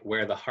quite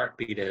where the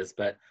heartbeat is,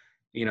 but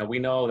we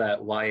know that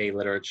YA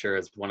literature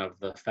is one of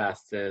the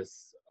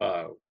fastest,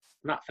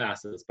 not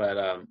fastest,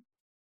 but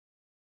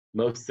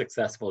most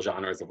successful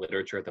genres of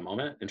literature at the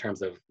moment in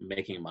terms of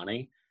making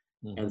money.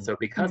 And so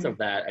because of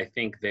that, I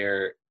think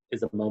there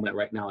is a moment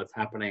right now that's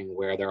happening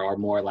where there are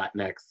more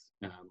Latinx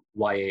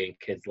YA and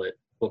kids lit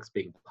books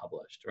being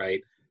published,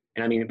 right?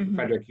 And I mean,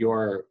 Frederick,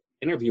 your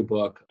interview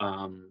book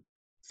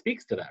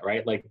speaks to that,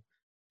 right? Like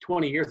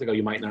 20 years ago,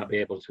 you might not be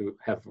able to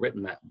have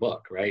written that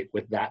book, right?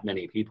 With that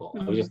many people.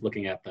 I was just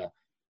looking at the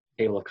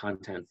table of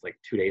contents like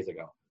 2 days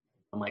ago.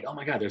 I'm like, oh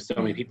my God, there's so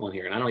many people in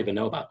here and I don't even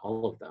know about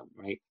all of them,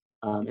 right?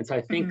 And so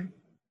I think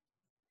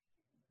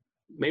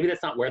maybe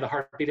that's not where the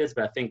heartbeat is,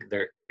 but I think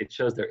it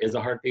shows there is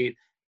a heartbeat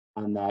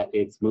and that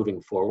it's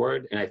moving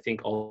forward. And I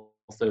think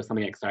also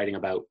something exciting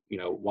about,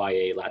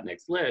 YA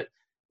Latinx Lit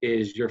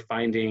is you're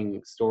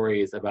finding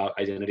stories about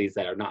identities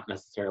that are not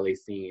necessarily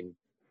seen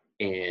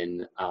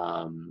in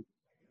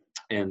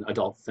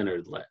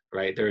adult-centered lit,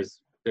 right?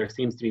 There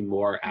seems to be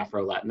more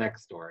Afro-Latinx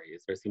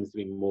stories. There seems to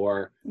be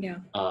more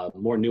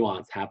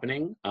nuance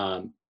happening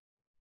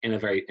in a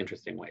very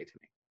interesting way to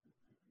me.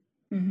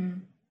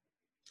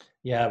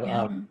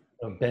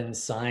 Ben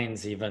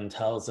Sines even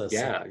tells us in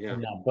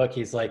that book,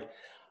 he's like,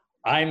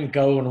 I'm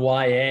going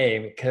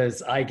YA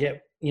because I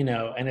get, you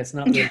know, and it's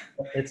not really,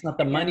 it's not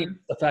the money, Yeah.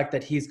 it's the fact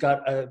that he's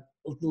got a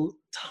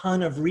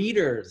ton of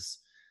readers.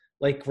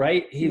 Like,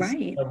 right? He's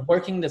Right.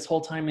 working this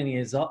whole time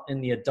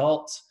in the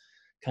adult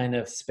kind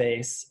of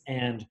space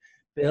and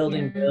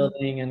building, Yeah.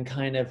 building, and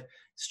kind of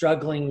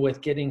struggling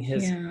with getting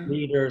his Yeah.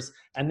 readers.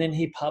 And then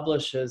he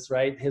publishes,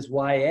 right, his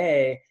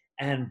YA,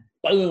 and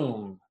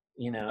boom,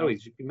 you Oh, know.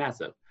 he's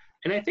massive.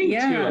 And I think too,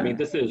 I mean, Yeah.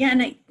 this is, Yeah.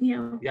 And I, you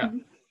know, yeah.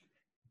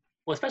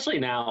 Well, especially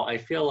now, I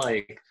feel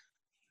like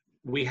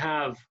we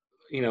have,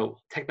 you know,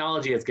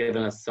 technology has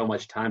given us so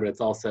much time, but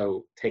it's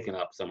also taken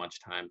up so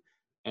much time.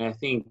 And I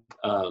think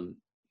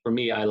for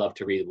me, I love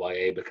to read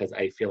YA because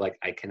I feel like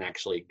I can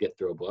actually get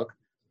through a book.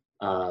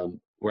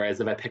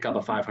 Whereas if I pick up a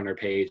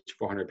 500-page,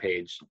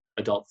 400-page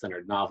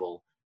adult-centered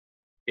novel,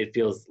 it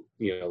feels,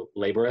 you know,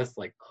 laborious.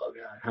 Like, oh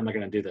God, how am I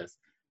going to do this?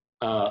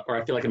 Or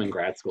I feel like I'm in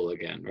grad school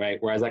again, right?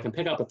 Whereas I can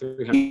pick up a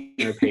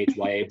 300-page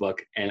YA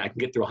book and I can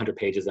get through 100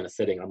 pages in a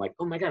sitting. I'm like,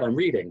 oh my God, I'm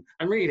reading.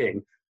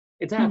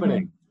 It's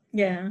happening.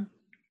 Yeah.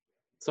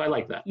 So I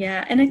like that.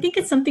 Yeah, and I think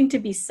it's something to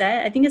be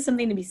said. I think it's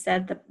something to be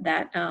said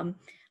that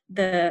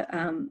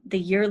the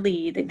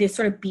yearly they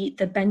sort of beat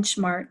the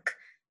benchmark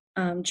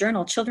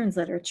journal, Children's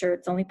Literature.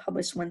 It's only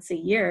published once a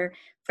year.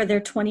 For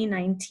their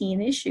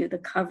 2019 issue, the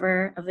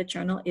cover of the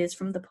journal is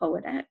from the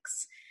Poet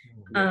X,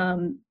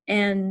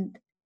 and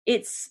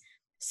it's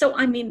so.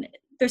 I mean,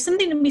 there's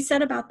something to be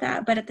said about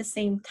that. But at the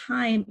same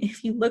time,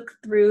 if you look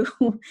through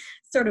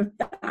sort of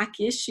back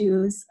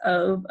issues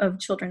of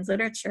children's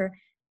literature,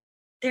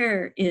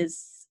 there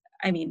is,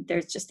 I mean,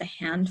 there's just a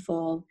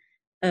handful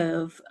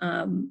of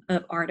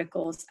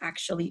articles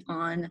actually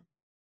on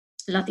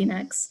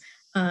Latinx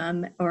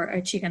or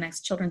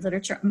Chicanx children's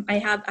literature. I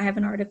have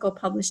an article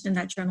published in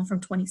that journal from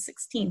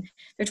 2016,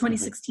 their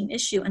 2016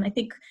 issue, and I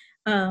think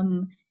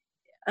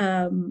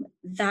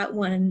that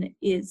one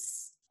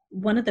is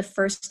one of the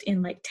first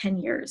in like 10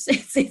 years.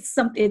 It's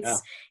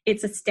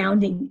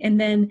astounding.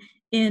 And then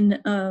in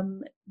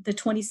the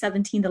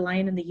 2017, The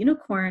Lion and the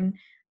Unicorn,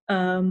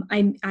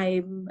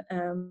 I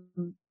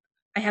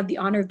have the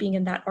honor of being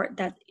in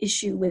that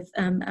issue with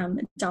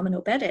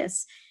Domino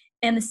Bettis,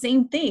 and the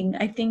same thing.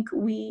 I think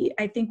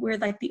we're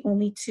like the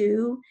only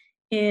two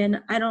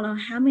in I don't know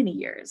how many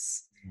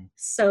years.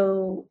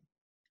 So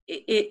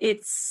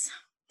it's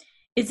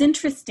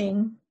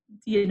interesting,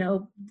 you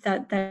know,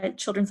 that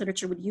children's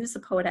literature would use the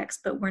Poet X,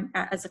 but weren't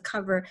as a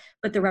cover,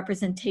 but the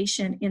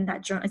representation in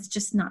that journal, it's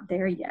just not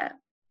there yet.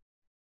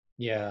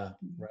 Yeah,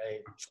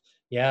 right.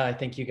 Yeah, I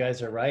think you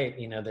guys are right.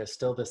 You know, there's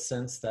still this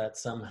sense that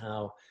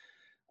somehow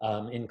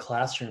in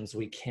classrooms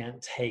we can't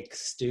take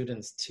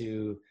students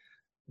to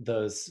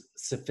those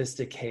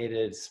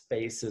sophisticated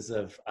spaces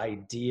of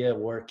idea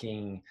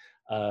working,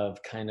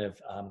 of kind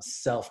of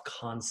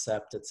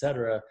self-concept,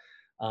 etc.,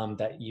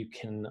 that you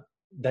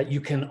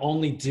can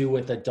only do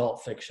with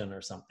adult fiction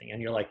or something.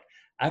 And you're like,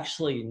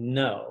 actually,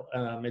 no.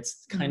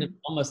 It's kind of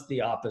almost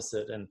the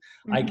opposite. And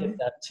I get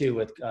that too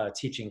with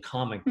teaching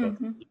comic books.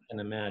 You can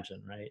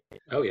imagine, right?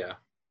 Oh yeah.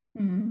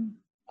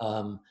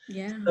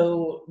 Yeah.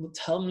 So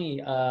tell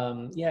me,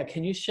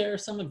 can you share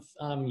some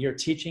of your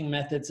teaching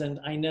methods? And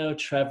I know,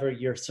 Trevor,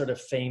 you're sort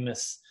of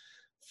famous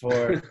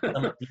for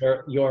some of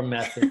your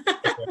methods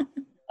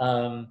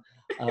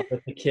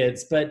with the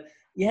kids. But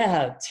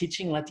yeah,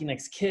 teaching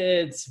Latinx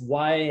kids,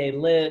 YA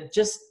Lit,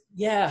 just,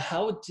 yeah,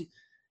 how do,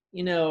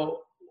 you know,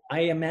 I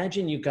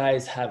imagine you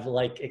guys have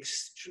like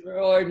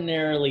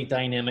extraordinarily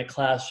dynamic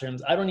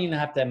classrooms. I don't even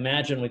have to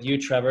imagine with you,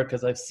 Trevor,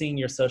 because I've seen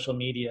your social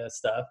media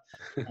stuff.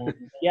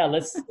 Yeah,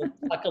 let's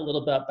talk a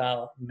little bit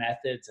about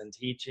methods and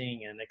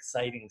teaching and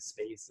exciting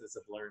spaces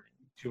of learning.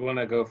 Do you want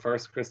to go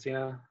first,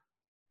 Christina?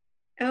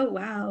 Oh,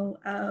 wow.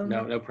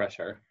 No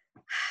pressure.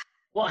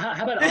 Well,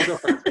 how about I'll go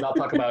first, but I'll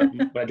talk about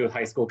what I do with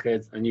high school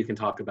kids, and you can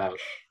talk about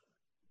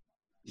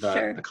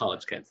the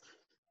college kids.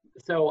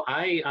 So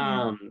I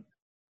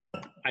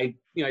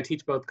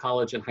teach both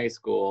college and high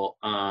school,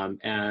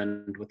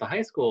 and with the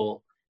high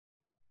school,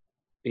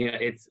 you know,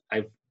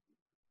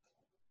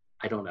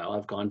 I don't know,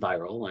 I've gone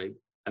viral.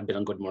 I've been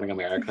on Good Morning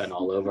America and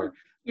all over.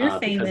 You're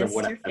famous. Because of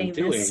what I'm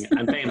doing.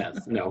 I'm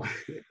famous. No,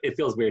 it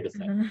feels weird to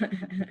say.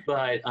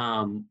 But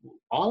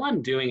all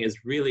I'm doing is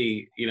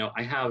really, you know,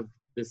 I have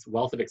this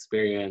wealth of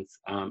experience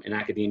in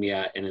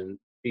academia and in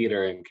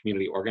theater and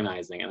community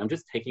organizing, and I'm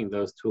just taking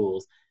those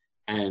tools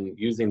and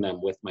using them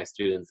with my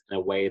students in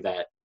a way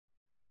that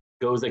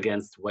goes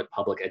against what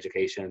public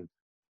education,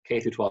 K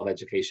through 12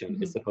 education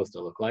is supposed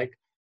to look like.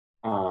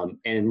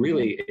 And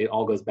really, it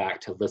all goes back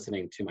to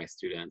listening to my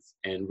students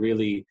and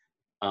really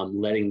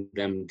letting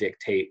them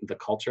dictate the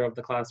culture of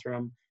the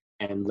classroom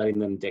and letting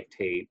them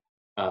dictate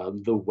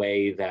the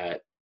way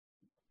that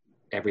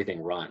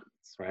everything runs,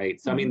 right?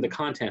 So, I mean, the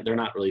content, they're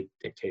not really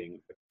dictating.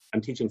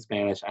 I'm teaching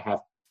Spanish. I have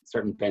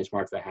certain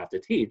benchmarks I have to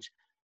teach,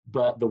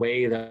 but the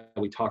way that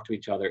we talk to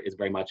each other is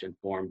very much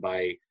informed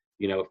by,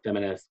 you know,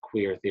 feminist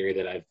queer theory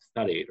that I've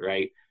studied,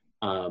 right?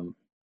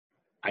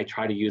 I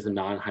try to use a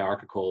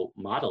non-hierarchical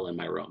model in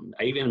my room.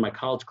 Even in my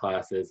college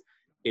classes,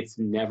 it's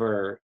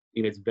never,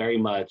 you know, it's very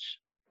much,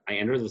 I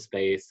enter the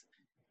space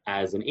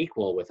as an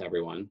equal with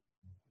everyone.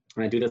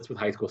 And I do this with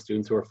high school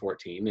students who are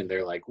 14, and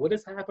they're like, what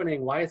is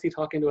happening? Why is he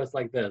talking to us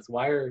like this?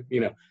 Why are,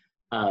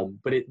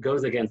 but it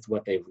goes against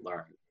what they've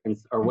learned,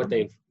 or what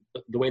the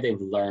way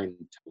they've learned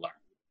to learn,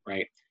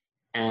 right?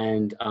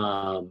 And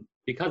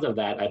because of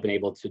that, I've been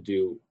able to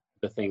do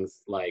the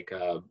things like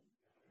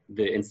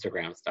the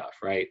Instagram stuff,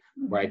 right?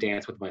 Where I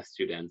dance with my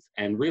students.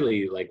 And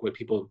really, like, what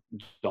people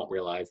don't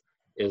realize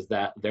is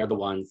that they're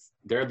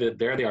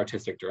the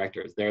artistic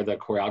directors. They're the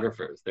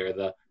choreographers. They're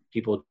the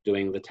people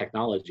doing the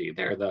technology.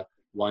 They're the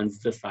ones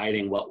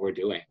deciding what we're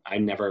doing. I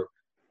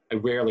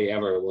rarely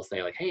ever will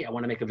say like, hey, I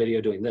want to make a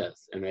video doing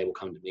this, and they will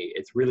come to me.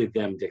 It's really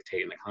them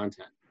dictating the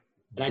content.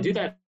 And I do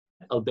that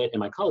a bit in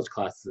my college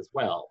classes as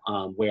well,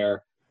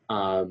 where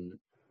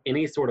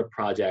any sort of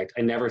project,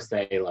 I never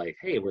say like,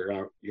 hey, you're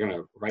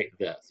gonna write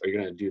this, or you're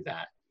gonna do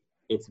that.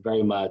 It's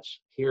very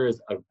much,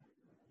 here's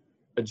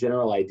a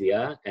general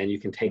idea, and you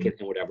can take it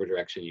in whatever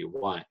direction you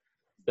want.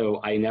 So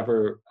I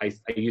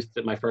used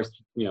to, my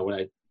first, when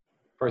I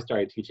first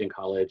started teaching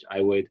college,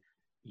 I would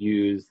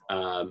use,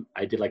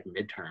 I did like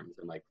midterms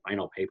and like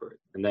final papers.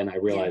 And then I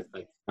realized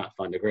that's not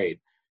fun to grade,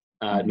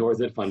 nor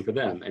is it fun for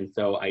them. And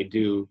so I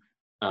do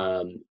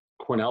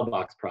Cornell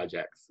box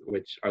projects,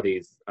 which are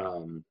these,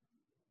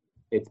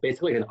 it's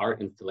basically an art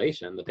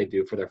installation that they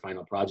do for their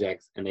final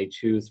projects. And they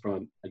choose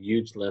from a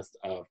huge list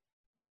of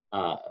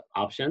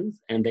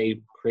options, and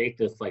they create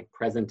this like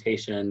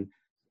presentation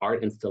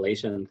art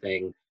installation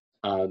thing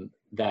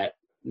that,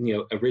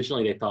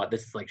 originally they thought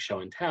this is like show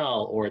and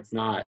tell, or it's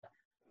not,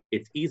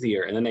 it's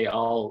easier. And then they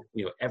all,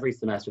 every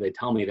semester they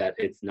tell me that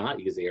it's not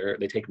easier.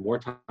 They take more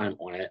time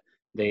on it.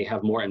 They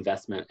have more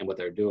investment in what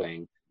they're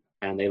doing,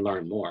 and they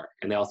learn more,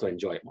 and they also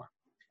enjoy it more.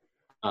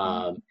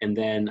 And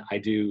then I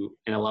do,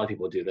 and a lot of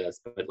people do this,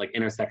 but like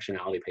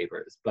intersectionality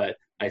papers. But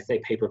I say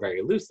paper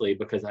very loosely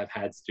because I've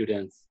had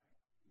students,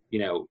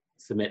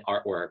 submit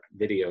artwork,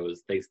 videos,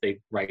 they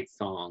write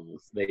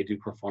songs, they do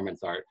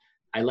performance art.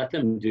 I let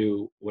them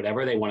do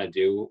whatever they want to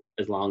do,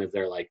 as long as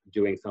they're like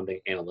doing something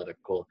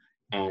analytical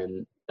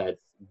and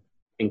that's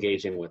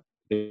engaging with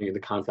the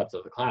concepts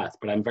of the class.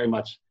 But I'm very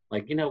much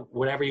like,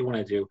 whatever you want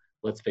to do,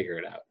 let's figure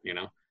it out.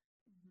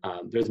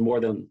 There's more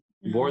than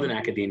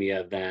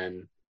academia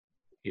than,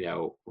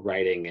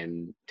 writing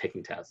and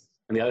taking tests.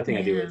 And the other thing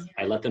I do is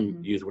I let them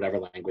use whatever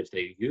language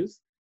they use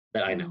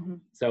that I know.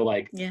 So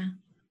like,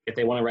 if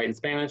they want to write in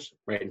Spanish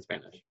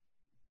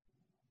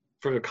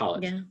for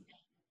college.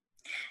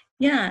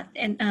 Yeah,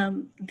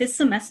 and this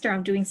semester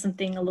I'm doing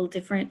something a little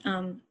different.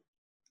 I'm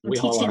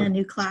teaching a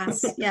new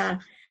class.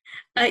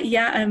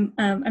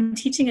 I'm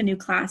teaching a new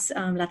class,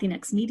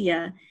 Latinx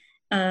Media,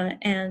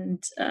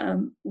 and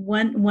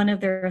one of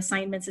their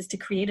assignments is to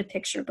create a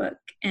picture book,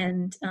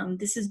 and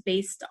this is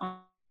based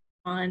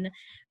on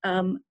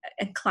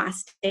a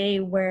class day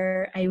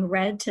where I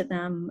read to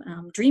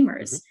them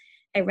Dreamers.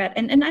 I read,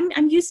 and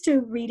I'm used to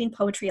reading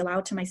poetry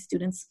aloud to my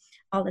students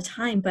all the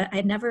time, but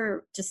I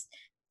never just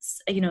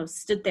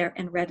stood there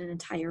and read an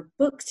entire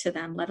book to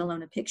them, let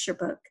alone a picture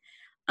book.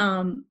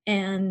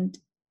 And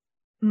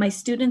my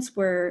students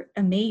were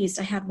amazed.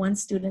 I had one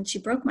student, she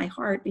broke my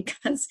heart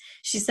because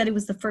she said it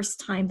was the first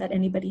time that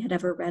anybody had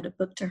ever read a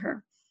book to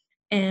her.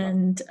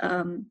 And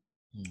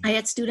I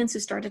had students who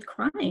started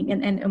crying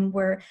and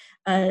were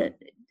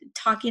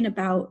talking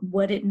about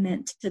what it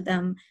meant to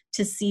them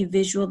to see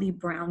visually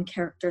brown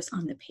characters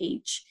on the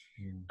page.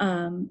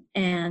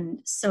 And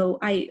so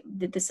I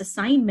did this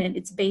assignment.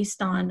 It's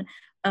based on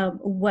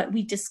what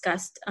we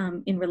discussed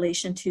in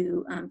relation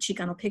to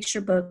Chicano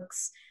picture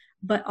books,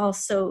 but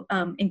also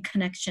in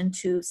connection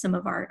to some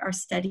of our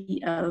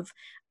study of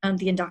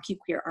the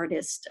indocuqueer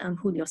artist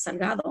Julio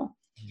Salgado,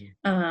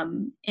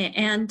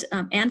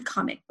 and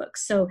comic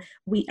books. So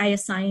I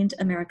assigned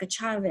America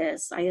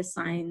Chavez, I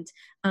assigned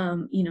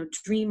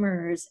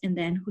Dreamers, and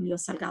then Julio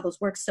Salgado's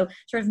work. So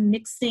sort of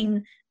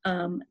mixing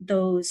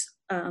those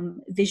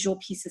visual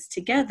pieces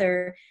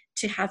together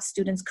to have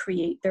students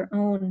create their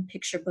own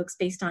picture books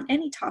based on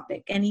any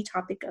topic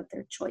of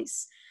their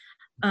choice.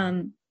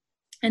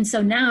 And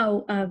so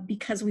now,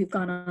 because we've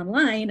gone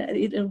online,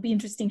 it'll be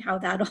interesting how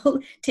that all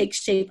takes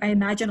shape. I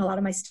imagine a lot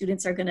of my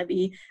students are going to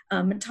be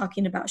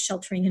talking about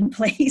sheltering in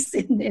place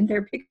in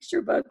their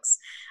picture books.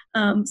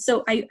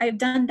 So I've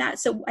done that.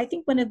 So I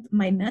think one of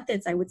my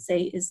methods, I would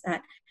say, is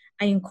that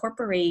I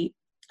incorporate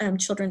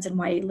children's and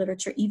YA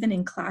literature even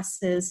in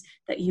classes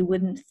that you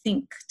wouldn't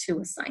think to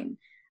assign.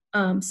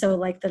 So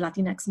like the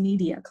Latinx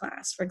Media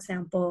class, for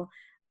example.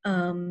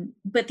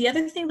 But the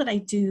other thing that I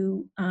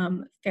do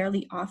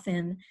fairly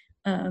often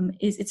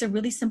is it's a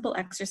really simple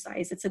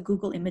exercise. It's a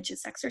Google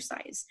Images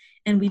exercise.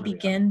 And we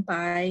begin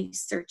by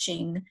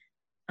searching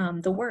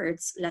the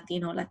words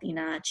Latino,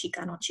 Latina,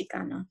 Chicano,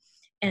 Chicana,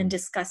 and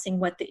discussing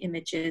what the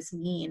images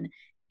mean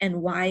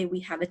and why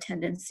we have a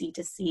tendency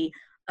to see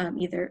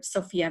either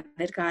Sofia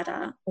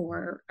Vergara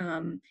or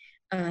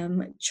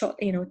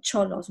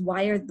cholos.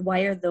 Why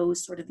are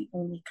those sort of the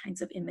only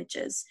kinds of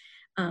images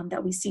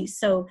that we see?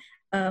 So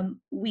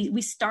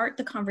we start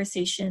the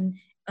conversation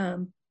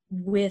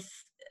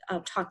with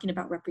talking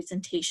about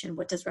representation.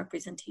 What does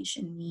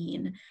representation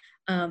mean?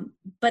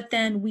 But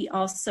then we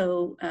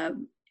also,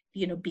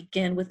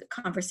 begin with a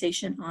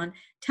conversation on,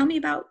 tell me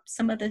about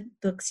some of the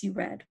books you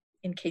read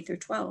in K through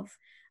 12.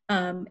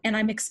 And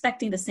I'm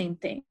expecting the same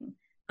thing.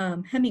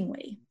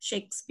 Hemingway,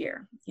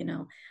 Shakespeare,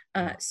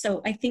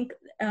 so I think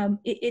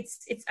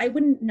it's I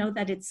wouldn't know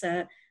that it's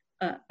a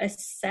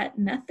set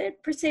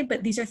method per se,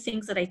 but these are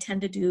things that I tend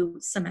to do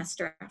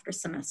semester after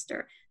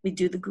semester. We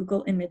do the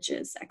Google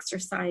Images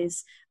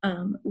exercise.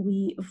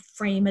 We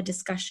frame a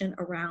discussion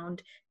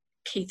around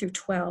K through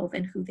 12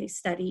 and who they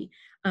study.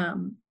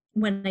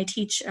 When I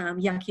teach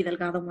Yaqui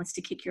Delgado Wants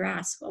to Kick Your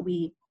Ass, well,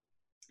 we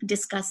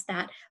discuss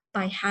that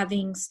by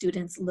having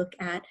students look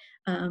at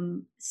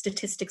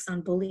statistics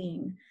on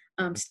bullying,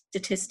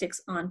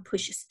 statistics on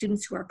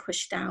students who are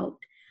pushed out.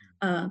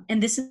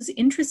 And this is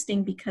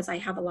interesting because I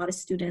have a lot of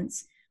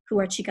students who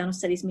are Chicano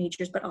studies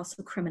majors, but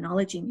also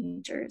criminology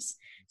majors.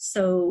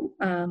 So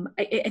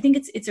I think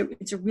it's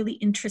a really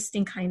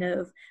interesting kind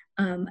of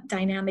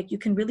dynamic. You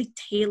can really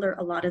tailor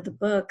a lot of the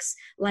books,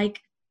 like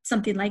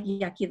something like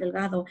Yaqui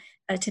Delgado,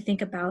 to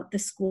think about the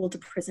school to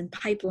prison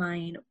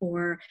pipeline,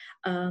 or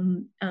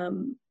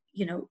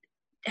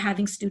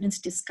having students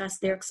discuss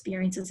their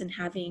experiences and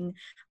having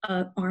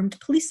armed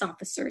police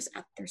officers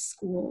at their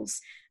schools.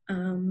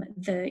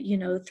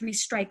 The 3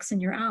 strikes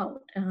and you're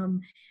out.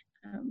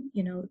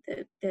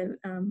 The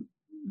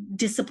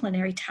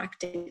disciplinary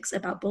tactics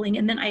about bullying.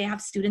 And then I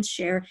have students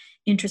share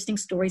interesting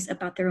stories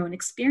about their own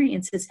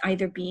experiences,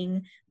 either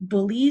being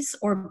bullies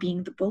or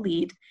being the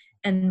bullied.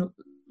 And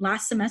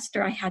last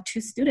semester I had 2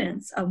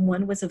 students.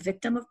 One was a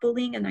victim of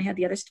bullying, and I had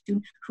the other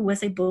student who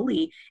was a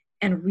bully.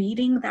 And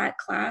reading that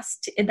class,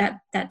 that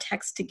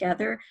text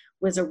together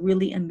was a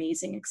really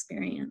amazing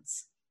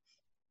experience.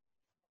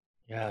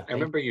 Yeah, I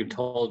remember you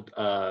told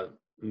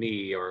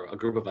me or a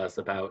group of us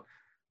about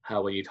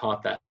how when you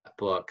taught that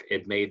book,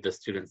 it made the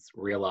students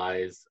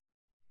realize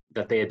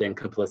that they had been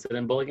complicit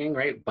in bullying,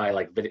 right? By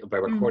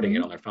recording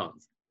it on their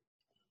phones,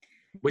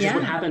 which is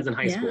what happens in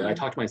high school. And I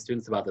talk to my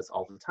students about this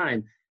all the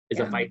time. Is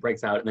a fight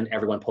breaks out and then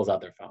everyone pulls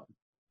out their phone.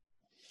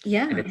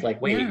 Yeah. And it's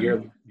like, wait,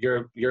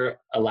 you're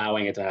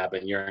allowing it to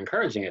happen. You're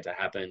encouraging it to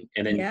happen.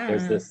 And then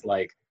there's this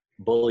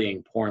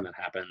bullying porn that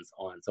happens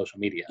on social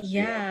media.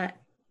 Yeah.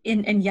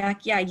 And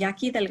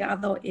Yaqui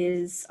Delgado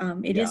is,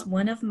 is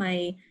one of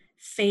my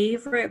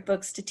favorite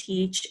books to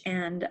teach.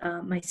 And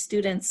my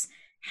students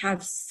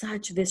have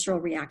such visceral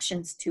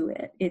reactions to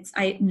it.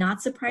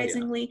 Not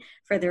surprisingly,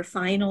 for their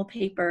final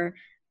paper,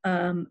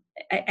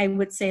 I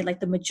would say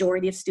the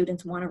majority of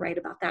students want to write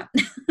about that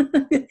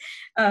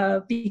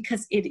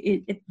because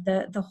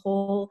the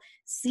whole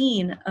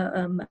scene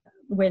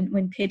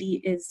when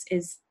Pity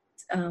is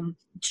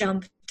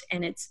jumped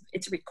and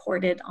it's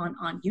recorded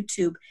on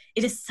YouTube,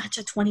 it is such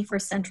a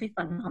 21st century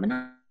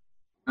phenomenon,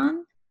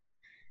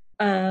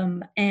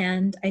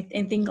 and I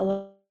think a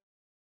lot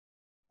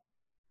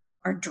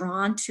are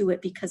drawn to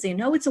it because they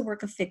know it's a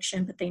work of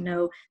fiction, but they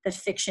know that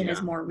fiction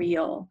is more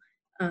real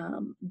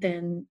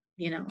than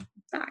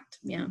fact.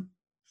 Yeah.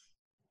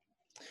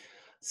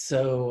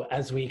 So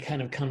as we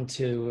kind of come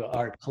to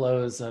our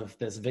close of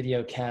this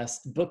video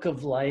cast, Book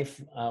of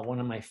Life, one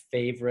of my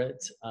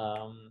favorite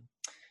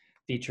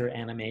feature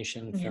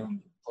animation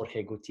from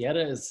Jorge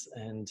Gutierrez,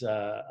 and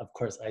of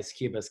course Ice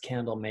Cube as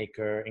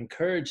Candlemaker,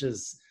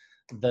 encourages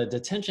the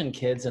detention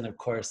kids and of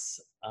course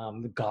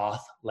the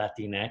goth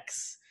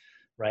Latinx,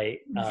 right?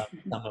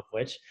 Some of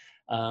which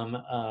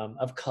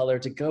of color,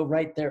 to go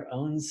write their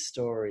own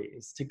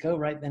stories, to go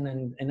write them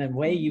in a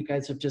way you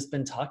guys have just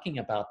been talking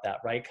about that,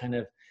 right? Kind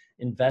of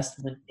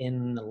investment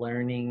in the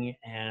learning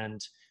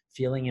and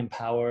feeling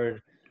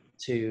empowered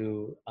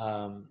to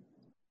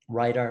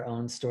write our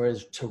own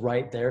stories, to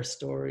write their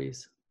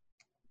stories.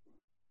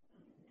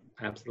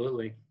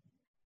 Absolutely.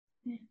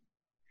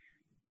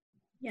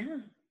 Yeah.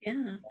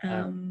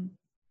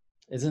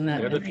 Isn't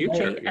that the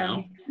future?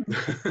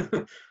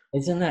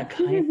 Isn't that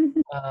kind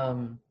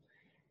of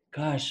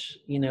gosh,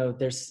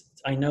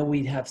 I know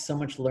we have so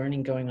much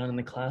learning going on in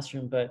the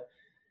classroom, but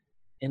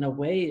in a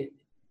way,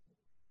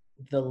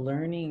 the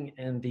learning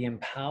and the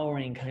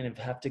empowering kind of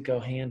have to go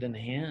hand in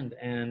hand,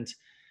 and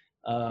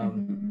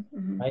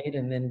right,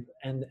 and then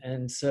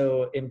and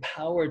so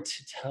empowered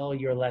to tell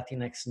your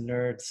Latinx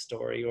nerd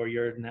story or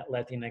your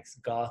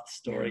Latinx goth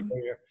story or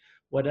your,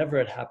 whatever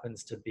it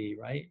happens to be,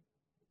 right?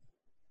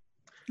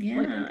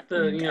 Yeah.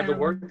 The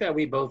work that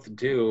we both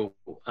do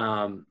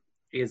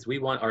is we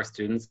want our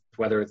students,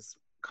 whether it's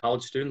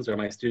college students or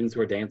my students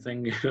who are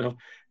dancing,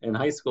 in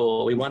high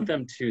school, we want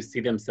them to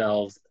see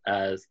themselves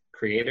as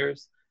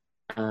creators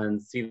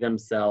and see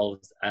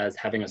themselves as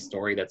having a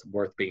story that's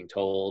worth being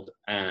told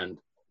and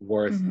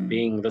worth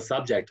being the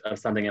subject of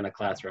something in a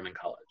classroom in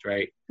college,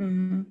 right?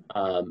 And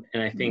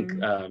I think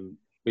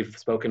we've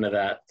spoken to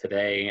that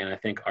today, and I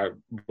think our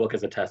book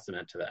is a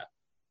testament to that.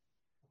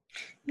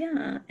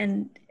 Yeah,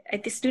 and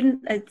the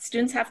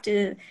students have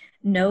to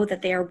know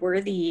that they are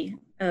worthy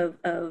of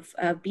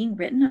being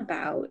written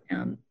about.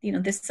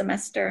 This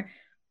semester,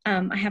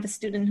 I have a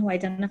student who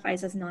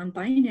identifies as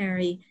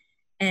non-binary,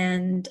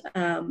 And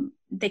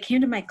they came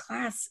to my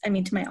class,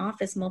 to my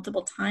office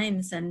multiple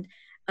times, and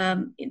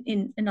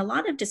in a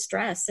lot of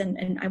distress.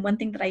 And one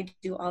thing that I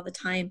do all the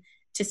time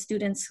to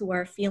students who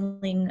are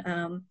feeling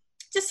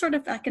just sort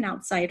of like an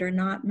outsider,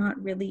 not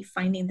really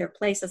finding their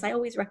place, is I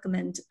always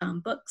recommend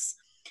books.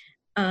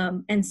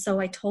 And so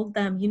I told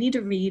them, you need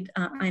to read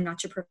I'm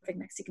Not Your Perfect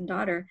Mexican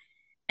Daughter.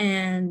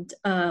 And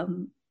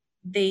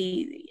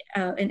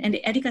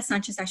Erika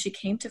Sanchez actually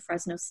came to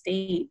Fresno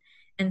State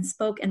and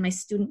spoke, and my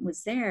student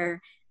was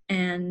there.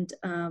 And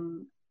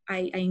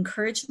I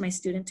encouraged my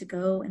student to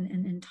go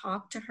and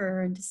talk to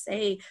her and to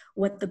say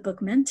what the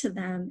book meant to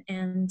them.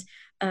 And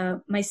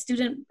my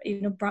student,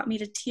 brought me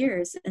to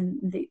tears. And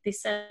they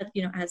said,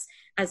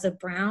 as a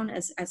brown,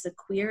 as a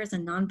queer, as a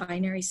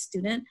non-binary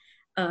student,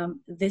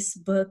 this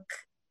book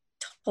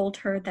told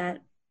her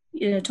that,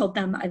 told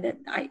them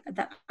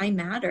that I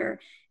matter.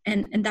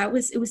 And it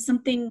was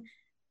something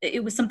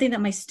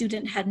that my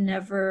student had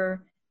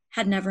never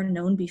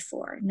known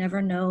before,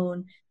 never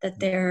known that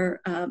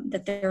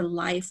their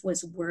life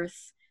was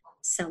worth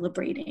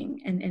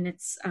celebrating. And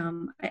it's,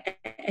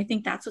 I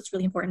think that's what's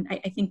really important.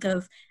 I think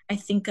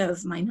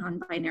of my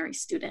non-binary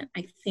student.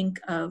 I think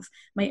of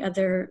my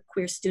other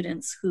queer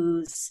students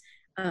whose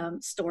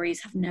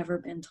stories have never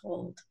been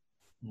told.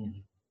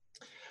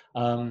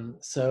 Mm-hmm.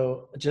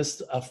 So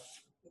just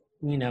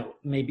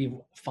maybe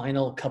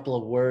final couple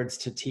of words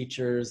to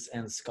teachers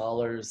and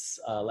scholars,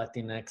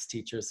 Latinx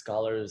teachers,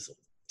 scholars,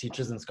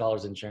 teachers and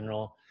scholars in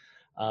general,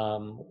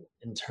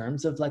 in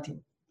terms of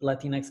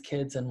Latinx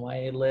kids and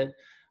YA Lit.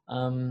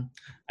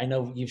 I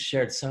know you've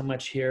shared so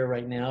much here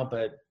right now,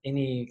 but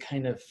any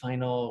kind of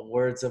final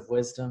words of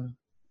wisdom?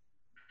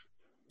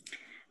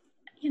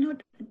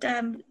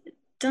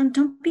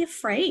 Don't be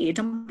afraid.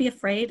 Don't be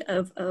afraid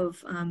of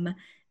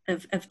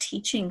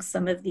teaching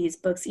some of these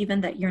books, even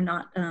that you're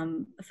not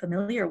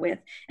familiar with.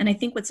 And I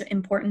think what's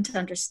important to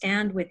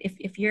understand with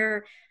if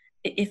you're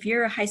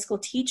a high school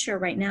teacher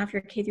right now, if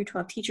you're a K through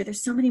 12 teacher,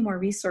 there's so many more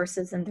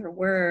resources than there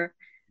were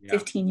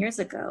 15 years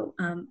ago.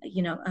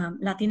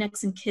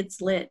 Latinx and Kids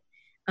Lit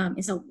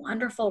is a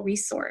wonderful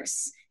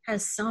resource,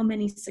 has so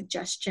many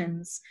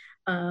suggestions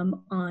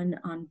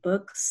on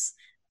books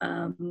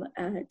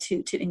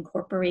to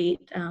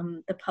incorporate.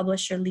 The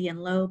publisher Lee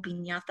and Low,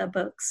 Piñata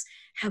Books,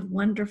 have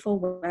wonderful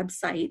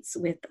websites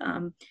with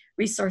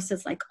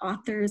resources like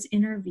authors'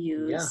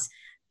 interviews.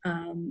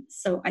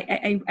 So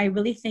I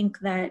really think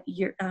that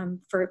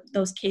for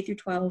those K through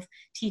 12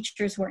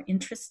 teachers who are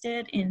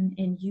interested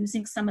in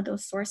using some of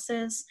those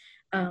sources,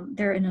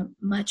 they're in a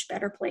much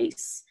better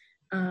place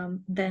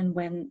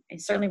than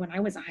certainly when I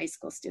was a high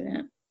school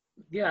student.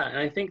 Yeah, and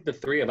I think the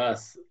three of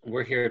us,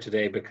 we're here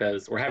today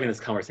because we're having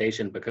this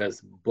conversation because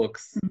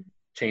books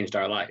changed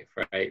our life,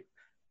 right?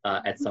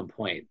 At some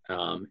point.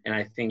 And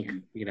I think,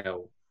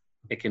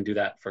 it can do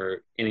that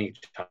for any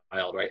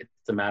child, right?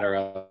 It's a matter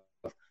of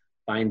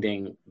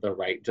finding the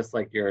right, just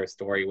like your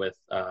story with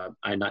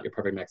I'm Not Your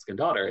Perfect Mexican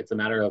Daughter. It's a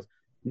matter of,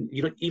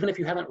 even if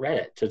you haven't read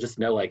it, to just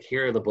know, like,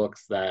 here are the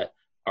books that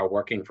are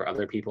working for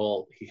other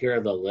people. Here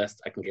are the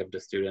lists I can give to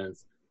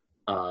students.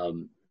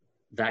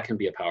 That can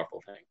be a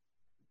powerful thing.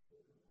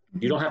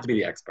 You don't have to be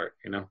the expert,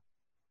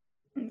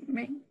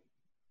 Right.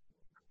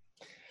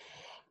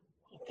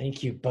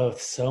 Thank you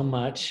both so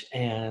much.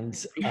 And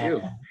thank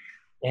you.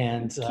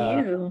 And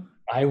Thank you.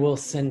 I will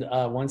send,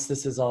 once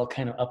this is all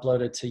kind of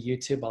uploaded to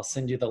YouTube, I'll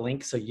send you the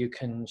link so you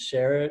can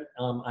share it.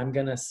 I'm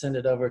going to send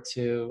it over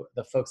to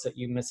the folks at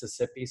U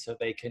Mississippi so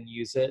they can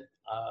use it.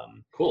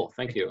 Cool.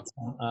 Thank you.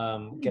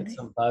 Get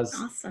some buzz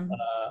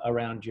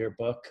around your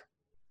book.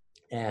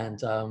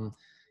 And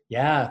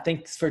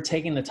thanks for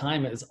taking the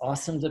time. It was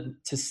awesome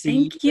to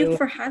see. Thank you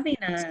for having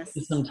us.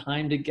 Some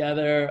time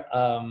together,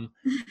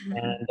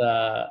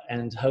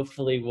 and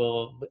hopefully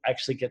we'll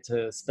actually get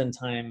to spend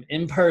time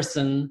in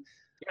person.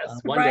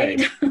 Yes, one day.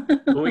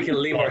 We can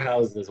leave our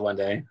houses one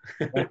day.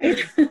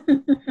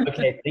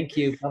 Okay, thank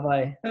you.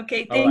 Bye-bye.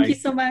 Okay, thank you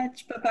so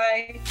much.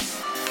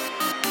 Bye-bye.